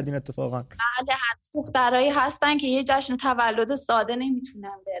اشاره کردین اتفاقا. بله، دخترایی هستن که یه جشن تولد ساده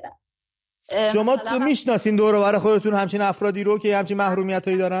نمیتونن برن. شما میشناسین دور و بر خودتون همچین افرادی رو که همچین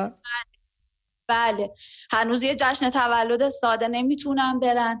محرومیتایی دارن؟ بله، هنوز یه جشن تولد ساده نمیتونن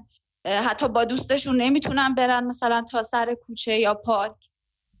برن، حتی با دوستشون نمیتونن برن مثلا تا سر کوچه یا پارک.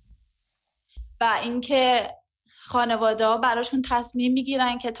 و اینکه خانواده ها براشون تصمیم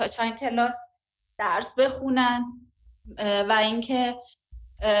میگیرن که تا چند کلاس درس بخونن و اینکه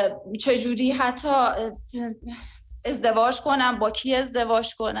چجوری حتی ازدواج کنن، با کی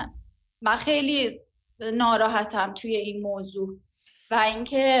ازدواج کنن. من خیلی ناراحتم توی این موضوع و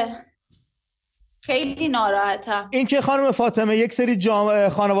اینکه خیلی ناراحتم. اینکه خانم فاطمه یک سری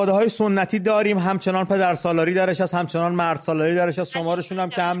خانواده های سنتی داریم، همچنان پدر سالاری درش هست، همچنان مرد سالاری درش هست، شمارشون هم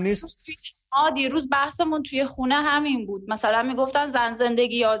کم نیست. دیروز بحثمون توی خونه همین بود، مثلا میگفتن زن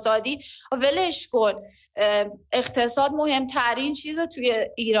زندگی آزادی، ولش کن، اقتصاد مهمترین چیز توی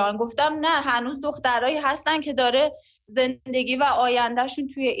ایران. گفتم نه، هنوز دخترایی هستن که داره زندگی و آیندهشون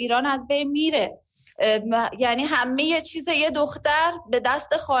توی ایران از بین میره. یعنی همه یه چیز یه دختر به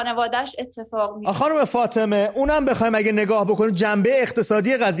دست خانوادهش اتفاق میفته. خانم فاطمه اونم بخوایم اگه نگاه بکنیم، جنبه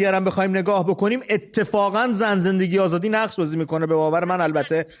اقتصادی قضیه رو هم بخوایم نگاه بکنیم، اتفاقا زن زندگی آزادی نقش بازی میکنه به باور من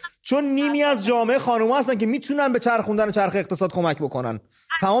البته، چون نیمی از جامعه خانوما هستن که میتونن به چرخوندن چرخ اقتصاد کمک بکنن.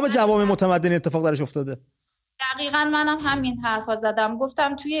 تمام جوامع متمدن اتفاق درش افتاده. دقیقاً منم همین حرفا زدم،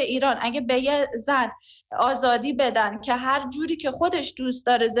 گفتم توی ایران اگه به یه زن آزادی بدن که هر جوری که خودش دوست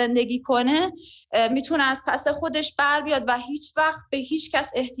داره زندگی کنه، میتونه از پس خودش بر بیاد و هیچ وقت به هیچ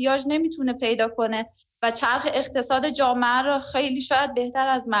کس احتیاج نمیتونه پیدا کنه و چرخ اقتصاد جامعه رو خیلی شاید بهتر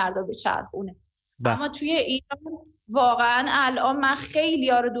از مردا بچرخونه. اما توی ایران واقعاً الان من خیلی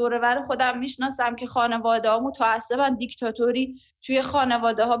ها رو دور و بر خودم میشناسم که خانواده ها متعصبن، دیکتاتوری توی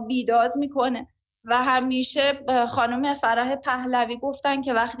خانواده ها بیداد میکنه. و همیشه خانم فرح پهلوی گفتن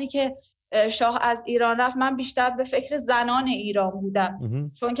که وقتی که شاه از ایران رفت من بیشتر به فکر زنان ایران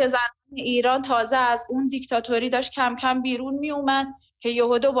بودم، چون که زنان ایران تازه از اون دیکتاتوری داشت کم کم بیرون می اومد که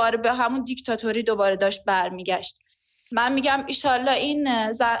یهو دوباره به همون دیکتاتوری دوباره داشت برمیگشت. من میگم ایشالله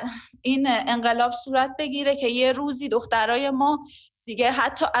این انقلاب صورت بگیره که یه روزی دخترای ما دیگه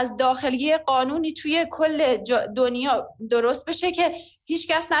حتی از داخلی قانونی توی کل دنیا درست بشه که هیچ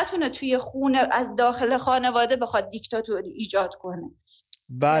کس نتونه توی خونه از داخل خانواده بخواد دیکتاتوری ایجاد کنه.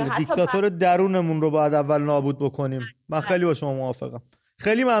 بله، دیکتاتور درونمون رو باید اول نابود بکنیم. من خیلی با شما موافقم.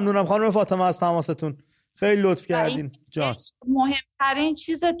 خیلی ممنونم خانم فاطمه از تماستون، خیلی لطف کردین جان. مهمترین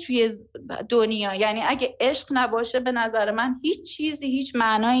چیز توی دنیا، یعنی اگه عشق نباشه به نظر من هیچ چیزی هیچ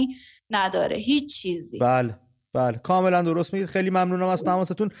معنایی نداره، هیچ چیزی. بله کاملا درست میگید. خیلی ممنونم از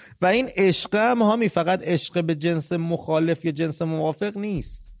تماستون. و این عشق هم هامی فقط عشق به جنس مخالف یا جنس موافق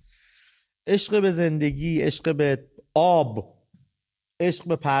نیست. عشق به زندگی، عشق به آب، عشق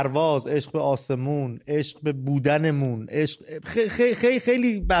به پرواز، عشق به آسمون، عشق به بودنمون، عشق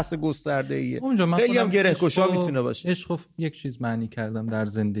خیلی بحث گسترده ایه. خیلی هم گره‌گشا میتونه باشه. عشق یک چیز معنی کردم در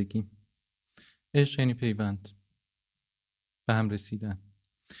زندگی. عشق یعنی پیوند، به هم رسیدن.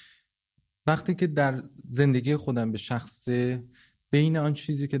 وقتی که در زندگی خودم به شخص بین آن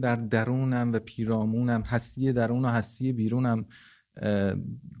چیزی که در درونم و پیرامونم، هستی درون و هستی بیرونم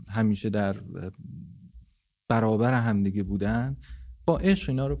همیشه در برابر همدیگه بودن، با عشق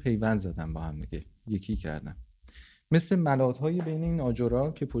اینا رو پیوند زدم، با همدیگه یکی کردم. مثل ملات‌های بین این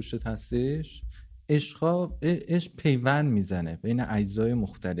آجرها که پشت هستش، عشق پیوند میزنه بین اجزای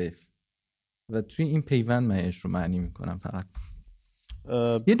مختلف و توی این پیوند من عشق رو معنی میکنم. فقط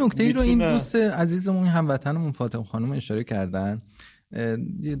یه نکته‌ای رو این دوست عزیزمون هموطنمون فاطمه خانم اشاره کردن،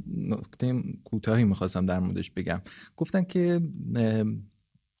 یه نکته کوتاهی میخواستم در موردش بگم. گفتن که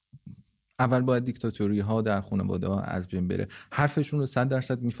اول باید دیکتاتوری ها در خانواده ها از بین بره. حرفشون رو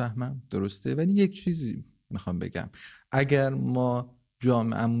 100% میفهمم، درسته، ولی یک چیزی میخوام بگم. اگر ما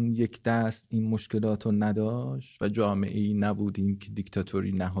جامعه‌مون یک دست این مشکلات رو نداشت و جامعه‌ای نبودیم که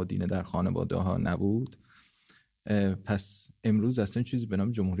دیکتاتوری نهادینه در خانواده ها نبود، پس امروز اصلا چیزی به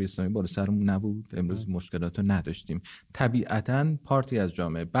نام جمهوری اسلامی بالا سرمون نبود، امروز مشکلات رو نداشتیم. طبیعتاً پارتی از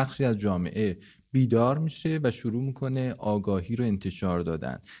جامعه، بخشی از جامعه بیدار میشه و شروع میکنه آگاهی رو انتشار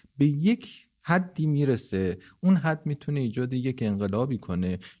دادن. به یک حدی میرسه، اون حد میتونه ایجاد یک انقلابی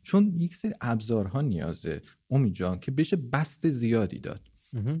کنه، چون یک سری ابزارها نیازه امید جان که بشه بست زیادی داد.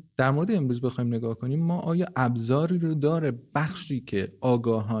 در مورد امروز بخوایم نگاه کنیم، ما آیا ابزاری رو داره بخشی که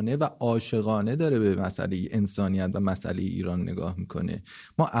آگاهانه و عاشقانه داره به مسئله انسانیت و مسئله ایران نگاه میکنه؟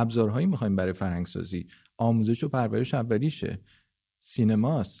 ما ابزارهایی میخوایم برای فرهنگسازی، آموزش و پرورش اولیشه،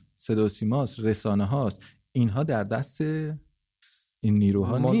 سینماست، صدا و سیماست، رسانه هاست. اینها در دست این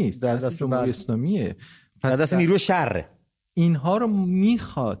نیروها نیست، در دست جمهوری اسلامیه، در دست نیرو شره. اینها رو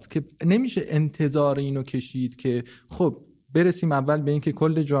میخواد که نمیشه انتظار اینو کشید که خب برسیم اول به این که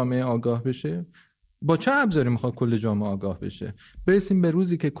کل جامعه آگاه بشه. با چه ابزاری میخواد کل جامعه آگاه بشه؟ برسیم به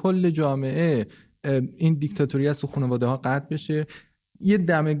روزی که کل جامعه این دیکتاتوری است و خانواده ها قطع بشه. یه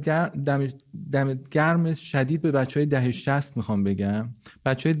دم گرم شدید به بچهای دهه 60 میخوام بگم.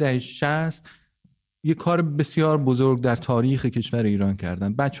 بچهای دهه 60 یه کار بسیار بزرگ در تاریخ کشور ایران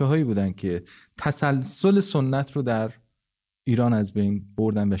کردن. بچه‌هایی بودن که تسلسل سنت رو در ایران از بین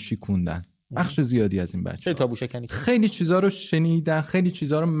بردن و شیکوندن. بخش زیادی از این بچه‌ها خیلی چیزا رو شنیدن، خیلی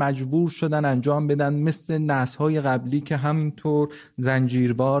چیزا رو مجبور شدن انجام بدن، مثل نسل‌های قبلی که همینطور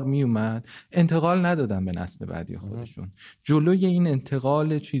زنجیروار می اومد، انتقال ندادن به نسل بعدی خودشون. جلوی این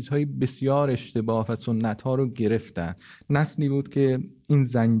انتقال چیزهای بسیار اشتباه و سنت‌ها رو گرفتن. نسلی بود که این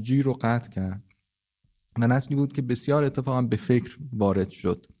زنجیر رو قطع کرد و نسلی بود که بسیار اتفاقا به فکر وارد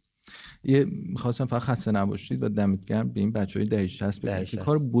شد. می‌خواستم فقط خسته نباشید و دمت گرم به این بچه‌های دهه 60 بگم که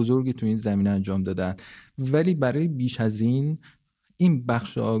کار بزرگی تو این زمینه انجام دادن، ولی برای بیش از این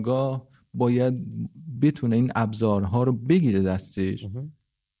بخش آگاه باید بتونه این ابزارها رو بگیره دستش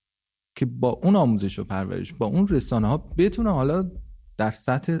که با اون آموزش و پرورش، با اون رسانه‌ها بتونه حالا در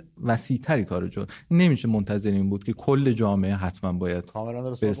سطح وسیع‌تری کارو جلو. نمیشه منتظر این بود که کل جامعه حتما باید کاملا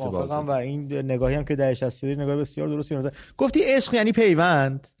درست موافقم و این نگاهی هم که دهه 60 نگاه بسیار درستی نظر. گفتی عشق یعنی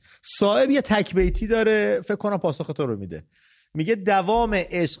پیوند. صاحب یه تک بیتی داره، فکر کنم پاسخ تو رو میده. میگه دوام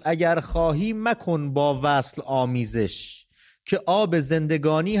عشق اگر خواهی مکن با وصل آمیزش، که آب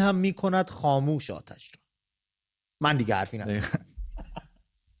زندگانی هم میکند خاموش آتش را. من دیگه حرفی ندارم.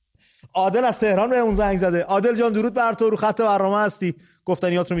 عادل از تهران به اون زنگ زده. عادل جان درود بر تو، رو خط برنامه هستی،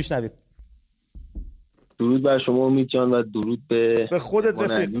 گفتنیات رو میشنویم. درود بر شما امید جان و درود به خودت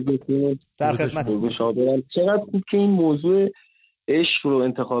رفیق، در خدمت. چقدر خوب که این موضوع عشق رو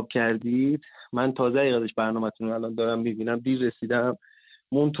انتخاب کردید. من تازه حقیقتش برنامه‌تون رو الان دارم میبینم، دیر رسیدم.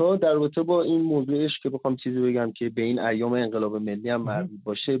 منتها در رابطه با این موضوع عشق که بخوام چیزی بگم که به این ایام انقلاب ملی هم مربوط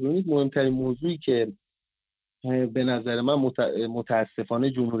باشه، ببینید مهمترین موضوعی که به نظر من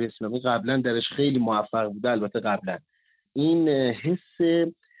متاسفانه جمهوری اسلامی قبلا درش خیلی موفق بوده، البته قبلا، این حس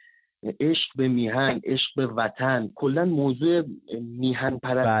عشق به میهن، عشق به وطن، کلا موضوع میهن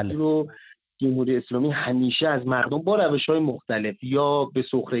پرستی رو جمهوری اسلامی همیشه از مردم با روش‌های مختلف، یا به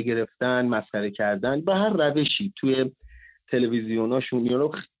سخره گرفتن، مسخره کردن، به هر روشی توی تلویزیوناشون،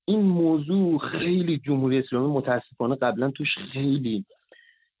 یا این موضوع خیلی جمهوری اسلامی متاسفانه قبلا توش خیلی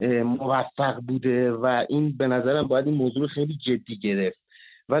موفق بوده و این به نظرم باید این موضوع خیلی جدی گرفت.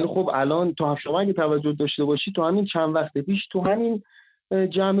 ولی خب الان تو شما اگه توجه داشته باشی، تو همین چند وقت پیش تو همین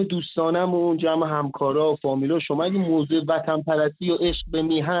جمع دوستانمون، جمع همکارا و فامیلا، شما اگه موضوع وطن پرستی یا عشق به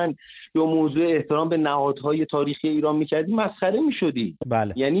میهن یا موضوع احترام به نهادهای تاریخی ایران میکردی، مسخره میشدی.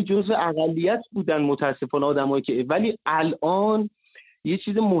 بله. یعنی جزء اقلیت بودن متاسفانه آدمایی که، ولی الان یه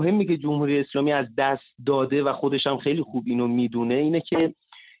چیز مهمی که جمهوری اسلامی از دست داده و خودش هم خیلی خوب اینو میدونه، اینه که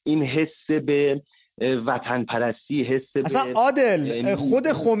این حس به وطن پرستی، حس اصلا به عادل خود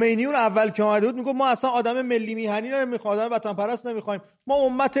خمینی اون اول که اومده بود میگه ما اصلا آدم ملی میهنی نمیخوایم، آدم وطن پرست نمیخوایم، ما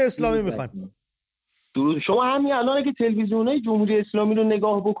امت اسلامی میخوایم. درود. شما همین الان که تلویزیونای جمهوری اسلامی رو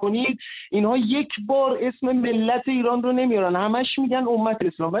نگاه بکنید، اینها یک بار اسم ملت ایران رو نمیارن، همش میگن امت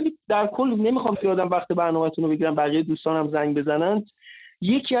اسلام. ولی در کل نمیخوام زیادم وقت برنامه‌تون رو بگیرم، بقیه دوستانم زنگ بزنن.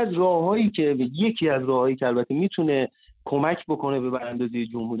 یکی از راههایی که البته میتونه کمک بکنه به براندازی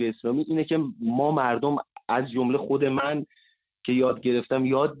جمهوری اسلامی اینه که ما مردم، از جمله خود من که یاد گرفتم،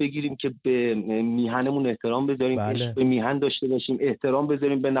 یاد بگیریم که به میهنمون احترام بذاریم، عشق به میهن داشته باشیم، احترام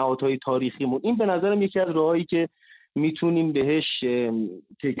بذاریم به نهادهای تاریخیمون. این به نظرم یکی از راهایی که میتونیم بهش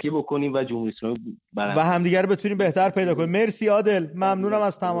تکیه بکنیم و جمهوری اسلامی و همدیگر بتونیم بهتر پیدا کنیم. مرسی عادل، ممنونم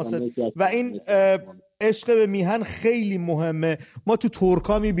از تماست. و این عشق به میهن خیلی مهمه. ما تو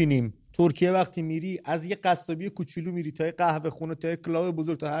ترکا میبینیم، ترکیه وقتی میری از یه قصابی کوچولو میری تا یه قهوه خونه تا یه کلاب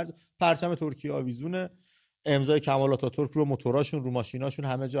بزرگ، تا هر پرچم ترکیه آویزونه، امضای کمال آتاتورک رو موتوراشون، رو ماشیناشون،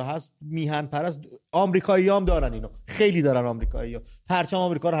 همه جا هست. میهن پرست آمریکایی‌ها هم دارن، اینو خیلی دارن آمریکایی‌ها، پرچم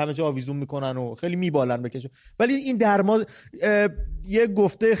آمریکا رو همه جا آویزون میکنن و خیلی میبالن بکشن. ولی این یه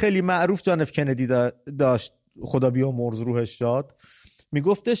گفته خیلی معروف جان اف کندی داشت، خدا بیامرز روحش شاد،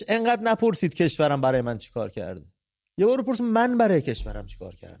 میگفتش انقدر نپرسید کشورم برای من چیکار کرده، یه بار پرس من برای کشورم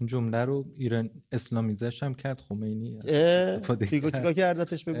چیکار کردم. این جمله رو ایران اسلامیزش هم کرد خمینی. چیکار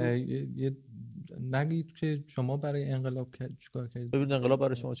کردتش؟ بگو. نگید که شما برای انقلاب چیکار کردید. ببین انقلاب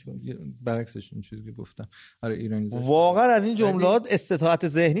برای شما چیکار کرد. برعکسش این چیزی که گفتم. آره ایرانیزش. واقعا از این جملات استطاعت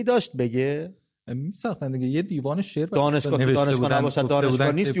ذهنی داشت بگه. میساختن دیگه. یه دیوان شعر دانشگاه نباشد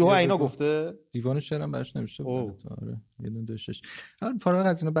دانشگاه نیست یهو اینا گفته دیوان شعر هم براش نوشته بود. آره یه دونه داشتش. حالا فارغ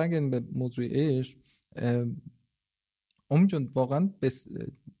از اینو برگردیم به موضوع عشق. امید جان واقعا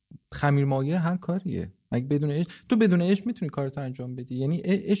خمیرمایه هر کاریه. مگه بدون عشق تو بدون عشق میتونی کارتو انجام بدی؟ یعنی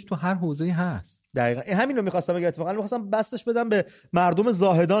عشق تو هر حوزه‌ای هست. دقیقاً همین رو می‌خواستم بگم. اتفاقا می‌خواستم بستش بدم به مردم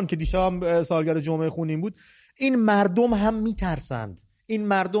زاهدان که دیشب هم سالگرد جمعه خونین بود. این مردم هم میترسند، این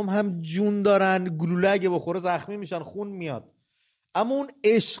مردم هم جون دارن، گلوله اگه بخوره زخمی میشن، خون میاد. اما اون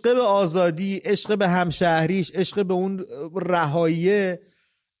عشق به آزادی، عشق به همشهریش، عشق به اون رهایی.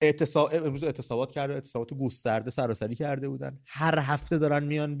 امروز اعتصابات کرده، اعتصابات گسترده سراسری کرده بودن، هر هفته دارن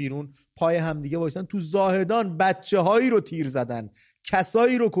میان بیرون پای همدیگه وایسن. تو زاهدان بچه‌هایی رو تیر زدن،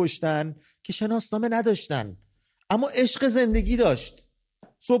 کسایی رو کشتن که شناسنامه نداشتن اما عشق زندگی داشت.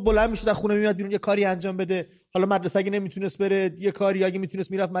 صبح بلند میشد از خونه میاد بیرون یه کاری انجام بده. حالا مدرسه اگه نمیتونست بره یه کاری، اگه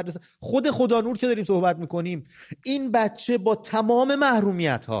میتونست میرفت مدرسه. خود خدا نور که داریم صحبت میکنیم، این بچه با تمام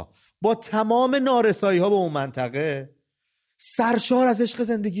محرومیت ها، با تمام نارسایی ها به اون منطقه سرشار از عشق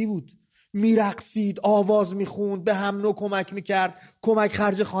زندگی بود. میرقصید، آواز میخوند، به هم نوع کمک میکرد، کمک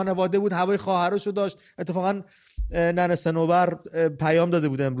خرج خانواده بود، هوای خواهراشو داشت. اتفاقا ننه سنوبر پیام داده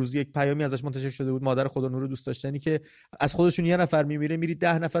بود امروز، یک پیامی ازش منتشر شده بود، مادر خدا نور دوست داشتنی، که از خودشون یه نفر میمیره میرید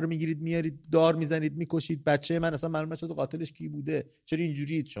 10 نفر رو میگیرید میارید دار میزنید میکشید. بچه من اصلا معلوم نشد قاتلش کی بوده، چرا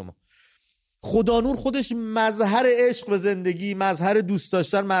اینجورید شما؟ خدا نور خودش مظهر عشق به زندگی، مظهر دوست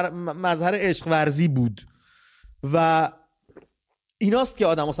داشتن، مظهر عشق ورزی بود و ایناست که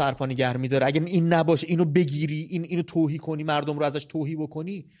آدمو سرپانیگر می‌داره. اگه این نباشه، اینو بگیری، اینو توهی کنی، مردم رو ازش توهی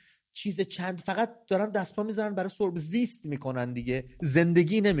بکنی، چیز چند فقط دارن دستپا میذارن برای سرب زیست میکنن دیگه،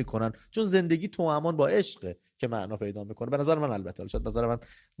 زندگی نمیکنن. چون زندگی توامان با عشقه که معنا پیدا میکنه به نظر من. البته شاید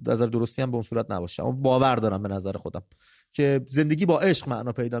نظر درستی هم به اون صورت نباشه، اما باور دارم به نظر خودم که زندگی با عشق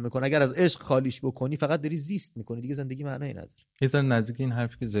معنا پیدا میکنه. اگر از عشق خالیش بکنی فقط داری زیست میکنی دیگه، زندگی معنی نداره. یه ذره نزدیک این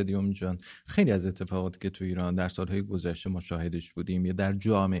حرفی که زدی امید جان، خیلی از اتفاقاتی که تو ایران در سالهای گذشته ما شاهدش بودیم یا در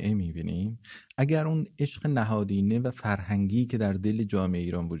جامعه میبینیم، اگر اون عشق نهادینه و فرهنگی که در دل جامعه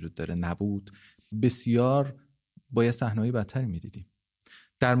ایران وجود داره نبود، بسیار باید صحنه‌های بدتری میدیدیم.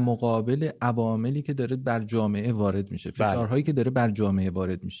 در مقابل عواملی که داره بر جامعه وارد میشه، فشارهایی که داره بر جامعه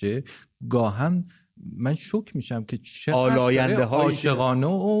وارد میشه، گاهن من شوک میشم که چقدر عاشقانه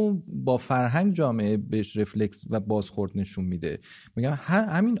و با فرهنگ جامعه بهش رفلکس و بازخورد نشون میده. میگم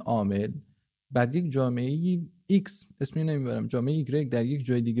همین عامل بعد یک جامعه X، اسمی نمیبرم، جامعه Y در یک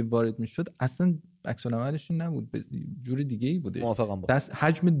جای دیگه وارد میشد، اصلا عکس العملش این نبود، جور دیگه ای بوده. موافقم با دست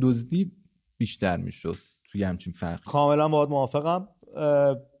حجم دزدی بیشتر میشد توی همچین فرق. کاملا باهات موافقم.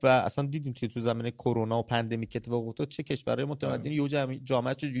 و اصلا دیدیم که تو زمینه کرونا و پندمیک اتفاق افتاد چه کشورهای متمدنی یه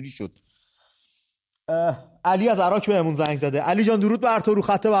جامعه چجوری شد. علی از عراق بهمون زنگ زده. علی جان درود بر تو، رو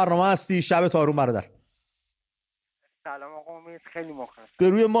خط برنامه هستی، شب تارون برادر. سلام آقا امید، خیلی مخلصم. به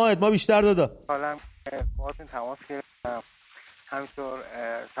روی ما بیشتر دادا. حالا باهاتون تماس گرفتم. همینطور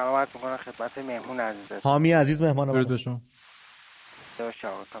سلامت میکنم خدمت مهمون عزیز. حامی عزیز مهمان درود به شما.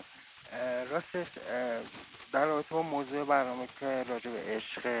 شبتون. راستش در رابطه با موضوع برنامه که راجع به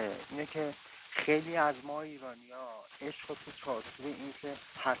عشق، اینه که خیلی از ما ایرانی‌ها عشق رو تو چارچوب این که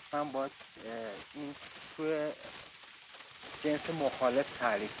حتما باید این توی جنس مخالف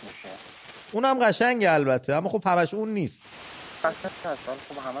تعریف میشه. اونم قشنگه البته، اما خب همش اون نیست. اصلا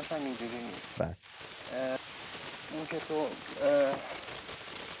خب همش هم اینجوری نیست. بله. اون که تو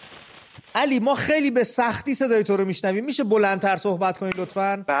علی ما خیلی به سختی صدای تو رو میشنویم، میشه بلندتر صحبت کنی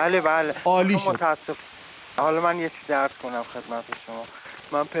لطفاً؟ بله. عالی شد. متاسف. حالا من یه چیزی عرض کنم خدمت شما.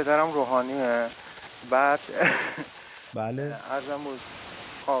 من پدرم روحانیه، بعد بله ارزم بود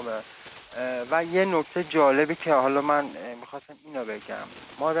خوابه. و یه نکته جالبی که حالا من میخواستم اینو بگم،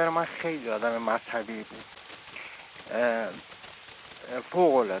 مادر من خیلی آدم مذهبی بود،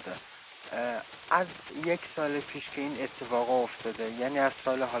 فوق العاده. از 1 سال پیش که این اتفاق افتاده، یعنی از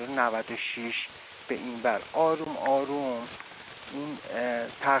سال حالا 96 به این بر، آروم آروم این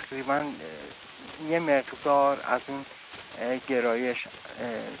تقریبا یه مقدار از اون گرایش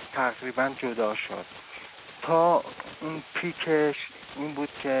تقریبا جدا شد. تا اون پیکش این بود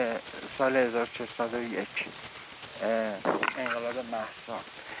که سال 1401 انقلاب مهسا،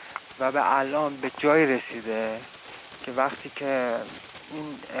 و به الان به جای رسیده که وقتی که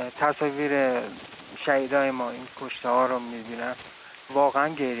این تصاویر شهیدای ما، این کشته ها رو میبینن،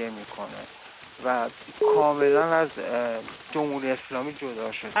 واقعا گریه میکنه و کاملا از جمهوری اسلامی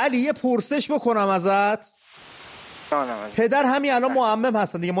جدا شد. علی یه پرسش بکنم ازت. پدر همین الان معمم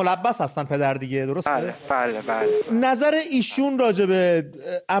هستن دیگه، ملبس هستن پدر دیگه، درسته؟ بله. نظر ایشون راجع به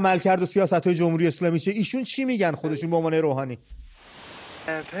عملکرد و سیاست‌های جمهوری اسلامی چه؟ ایشون چی میگن خودشون به عنوان روحانی؟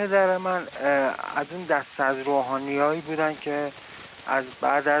 پدر من از اون دست از روحانیایی بودن که از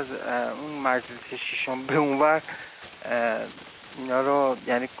بعد از اون مجلس ششم به اونور اینا رو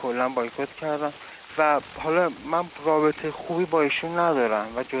یعنی کلا بایکوت کردن و حالا من رابطه خوبی با ایشون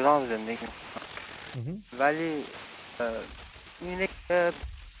ندارم و جدا هم زندگی میکنم، ولی اینه که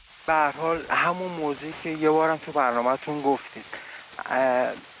به هر حال همون موضوعی که یه بارم تو برنامه‌تون گفتید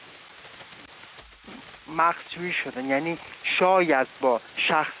مقصودی شدن، یعنی شاید با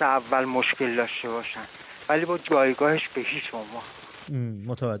شخص اول مشکل داشته باشن ولی با جایگاهش به هیچ عنوان.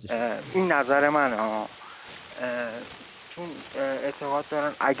 متوجه. این نظر منه. چون اعتقاد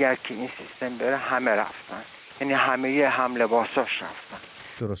دارن اگر که این سیستم بره همه رفتن، یعنی همه هم لباساش رفتن.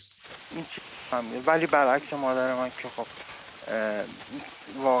 درست. این چیز فهمیده. ولی برعکس مادر من که خب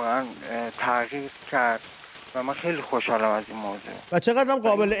واقعا تغییر کرد و من خیلی خوشحالم از این موضوع. و چقدر هم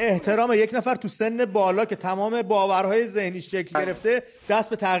قابل احترامه یک نفر تو سن بالا که تمام باورهای ذهنی شکل گرفته دست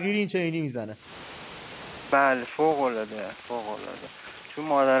به تغییر این چنینی میزنه. بله فوق العاده. چون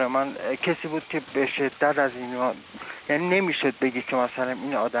مادر من کسی بود که به شدت از این یعنی نمیشد بگی که مثلا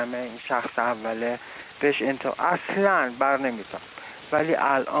این آدمه، این شخص اوله بهش اصلا بر نمیتم، ولی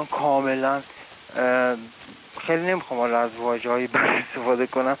الان کاملا خیلی نمیخوام حالا از واژه‌های بد استفاده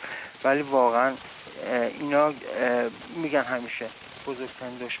کنم، ولی واقعا اینا میگن همیشه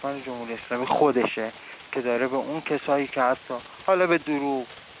بزرگترین دشمن جمهوری اسلامی خودشه که داره به اون کسایی که حتی حالا به دروغ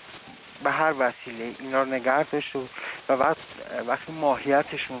به هر وسیله اینا رو نگه داشت و وقتی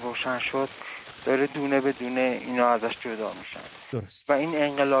ماهیتشون روشن شد داره دونه به دونه اینا ازش جدا میشن. درست. و این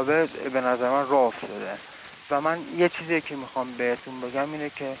انقلابه به نظر من راه افتاده و من یه چیزی که میخوام بهتون بگم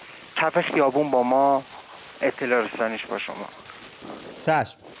اینه که کف خیابون با ما، اطلاع رسانیش با شما.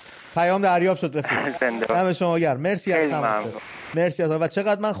 چشم. پیام دریافت شد رفیق. دم شما گرم. مرسی از تماست. مرسی از و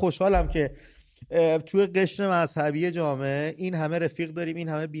چقدر من خوشحالم که توی قشر مذهبی جامعه این همه رفیق داریم، این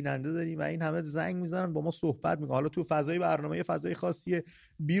همه بیننده داریم و این همه زنگ میزنن با ما صحبت میکنن. حالا تو فضای برنامه فضای خاصیه،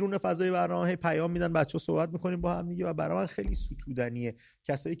 بیرون فضای برنامه پیام میدن، بچه‌ها صحبت میکنیم با هم دیگه و برای من خیلی ستودنیه.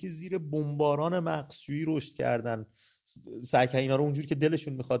 کسایی که زیر بمباران مغزشویی رشد کردن، سعی کردن اینا رو اونجوری که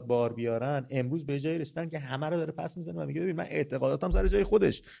دلشون میخواد بار بیارن، امروز به جای رسیدن که همه رو داره پس میزنه و میگه ببین من اعتقاداتم سر جای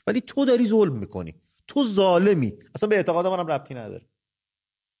خودش ولی تو داری ظلم میکنی، تو ظالمی، اصلا به اعتقاد منم ربطی نداره.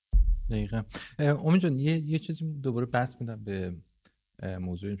 دقیقاً. امید جان یه چیزی دوباره بحث میدم به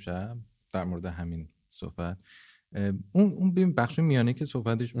موضوع امشب در مورد همین صحبت. اون ببین بخش میانه که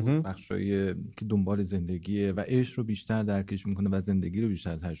صحبتش بود، بخشای که دنبال زندگیه و عشق رو بیشتر درکش میکنه و زندگی رو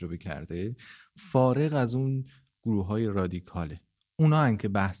بیشتر تجربه کرده، فارغ از اون گروه‌های رادیکاله، اونا هن که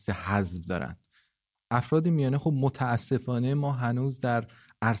بحث حزب دارن. افراد میانه خب متاسفانه ما هنوز در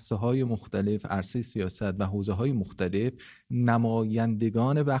عرصه‌های مختلف، عرصه سیاست و حوزه‌های مختلف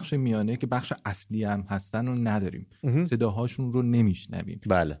نمایندگان بخش میانه که بخش اصلی هم هستن رو نداریم. صداهاشون رو نمیشنویم.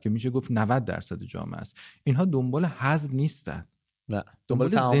 بله. که میشه گفت 90% جامعه است. اینها دنبال حزب نیستن. نه. دنبال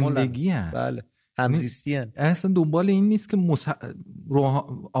زندگی هستن. بله. همزیستی هستن. اصلا دنبال این نیست که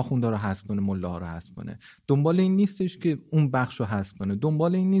آخونده رو حذف کنه، ملاها رو حذف کنه. دنبال این نیستش که اون بخش رو حذف کنه.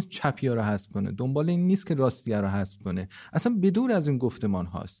 دنبال این نیست چپیا رو حذف کنه. دنبال این نیست که راستیا رو حذف کنه. اصلا بدون از این گفتمان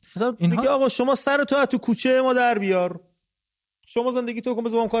هاست. مثلا میگه آقا شما سر تو کوچه ما در بیار، شما زندگی تو کن،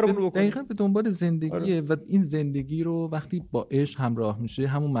 بذار ما کارمون رو بکنیم. دقیقاً به دنبال زندگیه. و این زندگی رو وقتی با عشق همراه میشه،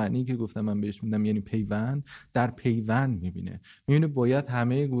 همون معنی که گفتم من بهش میدم، یعنی پیوند در پیوند میبینه باید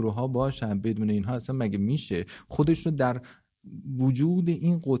همه گروه ها باشن، بدون اینها اصلا مگه میشه خودش رو در وجود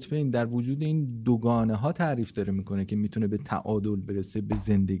این قطبین، در وجود این دوگانه ها تعریف داره میکنه که میتونه به تعادل برسه، به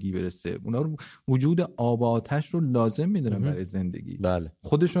زندگی برسه. اونا رو وجود آب و آتش رو لازم میدونن برای زندگی. بله.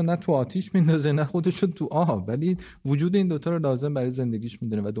 خودش رو نه تو آتیش میندازه نه خودش رو تو آب، ولی وجود این دوتا رو لازم برای زندگیش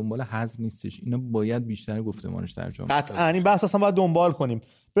میدونه و دنبال حزم نیستش. اینا باید بیشتر گفتمانش در جامعه. قطعاً این بحث اصلا باید دنبال کنیم.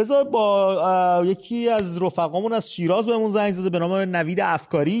 بذار با یکی از رفقامون از شیراز بهمون زنگ زده به نام نوید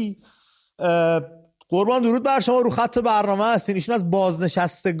افکاری. قربان درود بر شما، رو خط برنامه هستین. ایشون از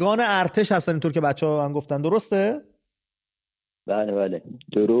بازنشستگان ارتش هستن اینطور که بچه‌ها هم گفتن، درسته؟ بله.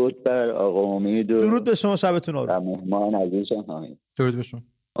 درود بر آقا امید. درود به شما، شبتون آروم. مهمان عزیزم هامی. درود به شما.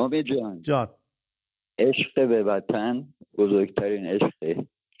 امید جان. عشق به وطن بزرگترین عشقه.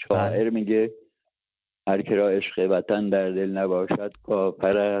 شاعر میگه هر که را عشق وطن در دل نباشد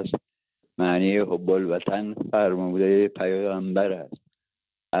کافر است. معنی حب الوطن فرموده پیامبر است.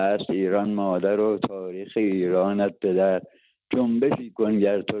 از ایران مادر و تاریخ ایرانت پدر، جنبشی کن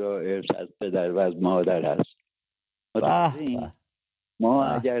گر تو را ارث از پدر و از مادر است. ما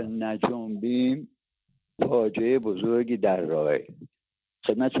اگر نجنبیم فاجعه بزرگی در راه.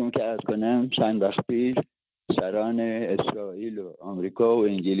 خدمتتون که عرض کنم چند وقت پیش سران اسرائیل و آمریکا و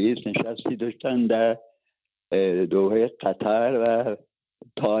انگلیس نشستی داشتن در دوحه قطر و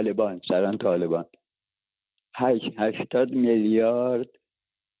طالبان 80 میلیارد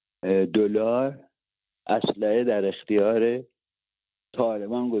دلار اسلحه در اختیار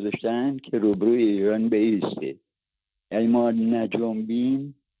طالبان گذاشتن که روبروی ایران بایسته. یعنی ما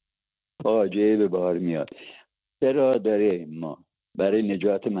نجنبیم فاجعه به بار میاد. چرا داریم ما برای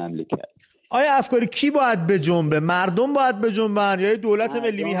نجات مملکت؟ آیا افکاری کی باید بجنبه؟ مردم باید بجنبن یا دولت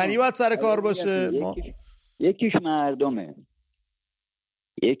ملی میهنی باید سر کار باشه؟ یکیش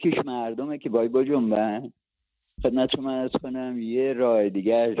مردمه که باید بجنبن. خدمتتون عرض کنم یه راه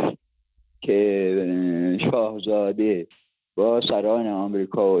دیگهش که شاهزاده با سران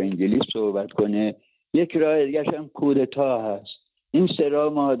آمریکا و انگلیس صحبت کنه، یک راه دیگهش هم کودتا هست. این سه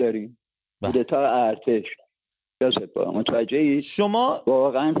راه ما داریم. کودتا ارتش یا سپاه. متوجهی؟ شما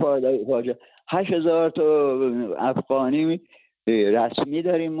واقعا فاجعه. 8000 تا افغانی رسمی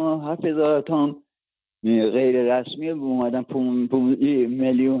داریم ما، 7000 تا غیر رسمی اومدن.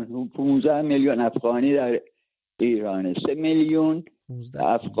 15 میلیون افغانی در ایران، 3 میلیون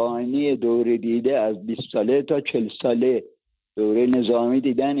افغانی دوره دیده از 20 ساله تا 40 ساله دوره نظامی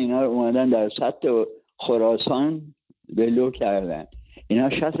دیدن. اینا اومدن در سطح خراسان بلو کردن. اینا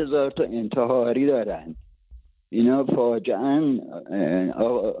 60,000 تا انتحاری دارن. اینا فاجعه.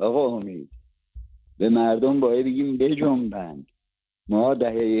 آقا امید، به مردم باید بگیم بجنبن. ما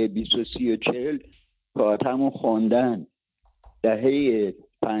دهه 20 و 30 و 40 کاتمو خوندن. دهه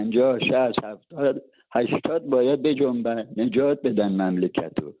 50 60 70 80 باید بجنبن، نجات بدن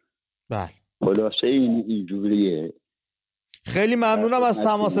مملکتو. بله. خلاصه اینجوریه. خیلی ممنونم از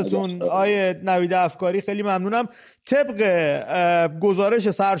تماستون آقای نوید افکاری، خیلی ممنونم. طبق گزارش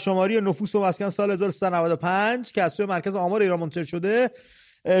سرشماری نفوس و مسکن سال 1395 که از سوی مرکز آمار ایران منتشر شده،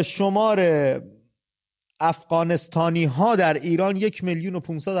 شمار افغانستانی ها در ایران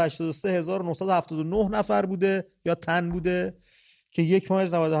 1,583,979 نفر بوده یا تن بوده که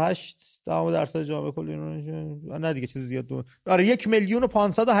 1.98% جامعه کل ایران. نه دیگه چیز زیاد دو. آره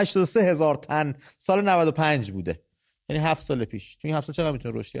 1,583,000 تن سال 95 بوده. یعنی 7 سال پیش. تو این 7 سال چقدر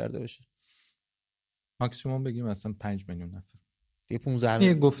میتونه رشد کرده باشه؟ ماکسیمم بگیم مثلا 5 میلیون نفر. دیگه 15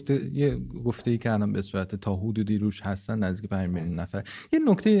 میلیون. یه گفته‌ای که الان به صورت تا حدودی روش هستن نزدیک 5 میلیون نفر. یه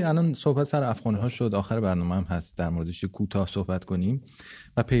نکته الان صحبت سر افغان‌ها شد، آخر برنامه هم هست در موردش کوتاه صحبت کنیم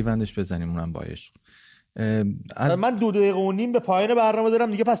و پیوندش بزنیم اونم با عشق. من 2 دقیقه و نیم به پایان برنامه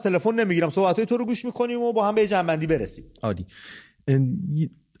دارم دیگه، پس تلفن نمیگیرم. صحبت‌های تو رو گوش می‌کنیم و با هم به جنبندی برسیم. عالی.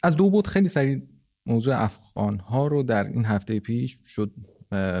 از دو بود خیلی سریع موضوع افغان‌ها رو در این هفته پیش شد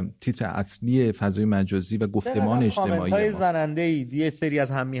تیتر اصلی فضای مجازی و گفتمان اجتماعی. کامنت‌های زننده‌ای یه سری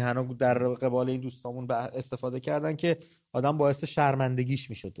از هم‌میهن‌ها در قبال این دوستامون استفاده کردن که آدم باعث شرمندگیش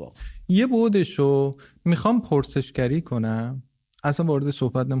میشد. واقعا یه بودشو میخوام پرسشگری کنم، اصلا وارد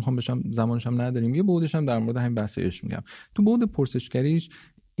صحبت نمیخوام بشم، زمانش هم نداریم. یه بودش هم در مورد همین بحث عشق میگم. تو بود پرسشگریش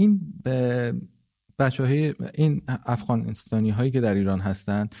این بچه‌های این افغانستانی هایی که در ایران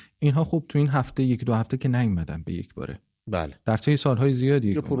هستن، اینها خب تو این هفته 1-2 هفته که نیومدن به یک باره. بله. در طی سالهای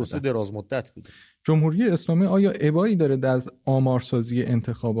زیادی یه پروسه دراز مدت بود. جمهوری اسلامی آیا ابایی داره از آمارسازی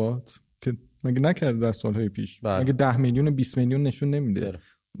انتخابات که مگه نکرد در سالهای پیش؟ بله. مگه 10 میلیون و 20 میلیون نشون نمیده؟ بله.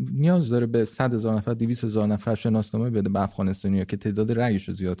 نیاز داره به 100,000 نفر 200,000 نفر شناسنامه بده به افغانستانی‌ها که تعداد رأیش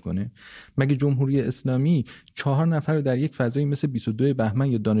رو زیاد کنه؟ مگه جمهوری اسلامی 4 نفر رو در یک فضایی مثل 22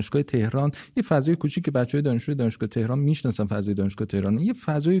 بهمن یا دانشگاه تهران، یه فضای کوچیک که بچهای دانشجوی دانشگاه تهران میشناسن، فضای دانشگاه تهران، یه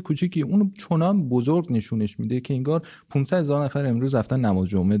فضای کوچیکی اونو چنان بزرگ نشونش میده که انگار 500,000 نفر امروز رفتن نماز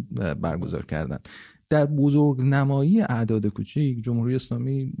جمعه برگزار کردن. در بزرگ نمایی اعداد کوچیک جمهوری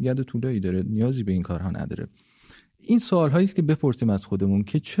اسلامی ید طولایی داره، نیازی به این کارها نداره. این سوال‌هایی است که بپرسیم از خودمون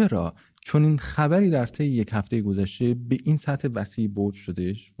که چرا چون این خبری در طی یک هفته گذشته به این سطح وسیع برد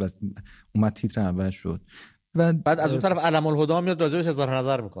شدش و اومد تیتر اول شد و بعد از اون طرف علم الهدی میاد راجعش اظهار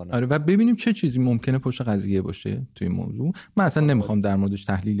نظر میکنه. آره، و ببینیم چه چیزی ممکنه پشت قضیه باشه توی این موضوع. من اصلا نمیخوام در موردش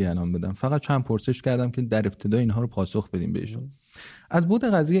تحلیلی الان بدم، فقط چند پرسش کردم که در ابتدا اینها رو پاسخ بدیم بهشون. از بود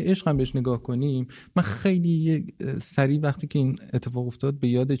قضیه عشق هم بهش نگاه کنیم. من خیلی سریع وقتی که این اتفاق افتاد به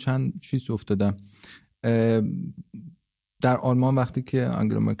یاد چند چیز افتادم. در آلمان وقتی که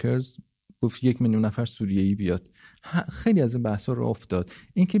آنگلا مرکل گفت 1 میلیون نفر سوریه‌ای بیاد، خیلی از این بحثا رو افتاد.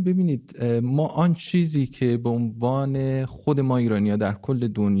 این که ببینید ما آن چیزی که به عنوان خود ما ایرانی‌ها در کل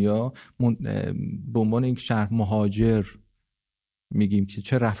دنیا به عنوان یک شهر مهاجر میگیم که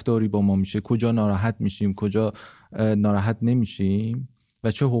چه رفتاری با ما میشه، کجا ناراحت میشیم، کجا ناراحت نمیشیم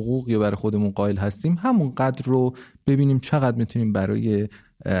و چه حقوقی برای خودمون قائل هستیم، همون قدر رو ببینیم چقدر میتونیم برای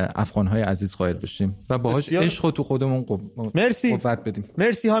افغان‌های عزیز قائل بشیم و باهاش عشق تو خودمون قوت بدیم.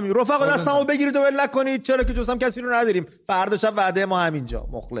 مرسی حامی. رفقا دستمو بگیرید و ول نکنید، چرا که جز هم کسی رو نداریم. فردا شب وعده ما همینجا.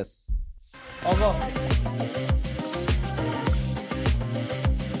 مخلص. آقا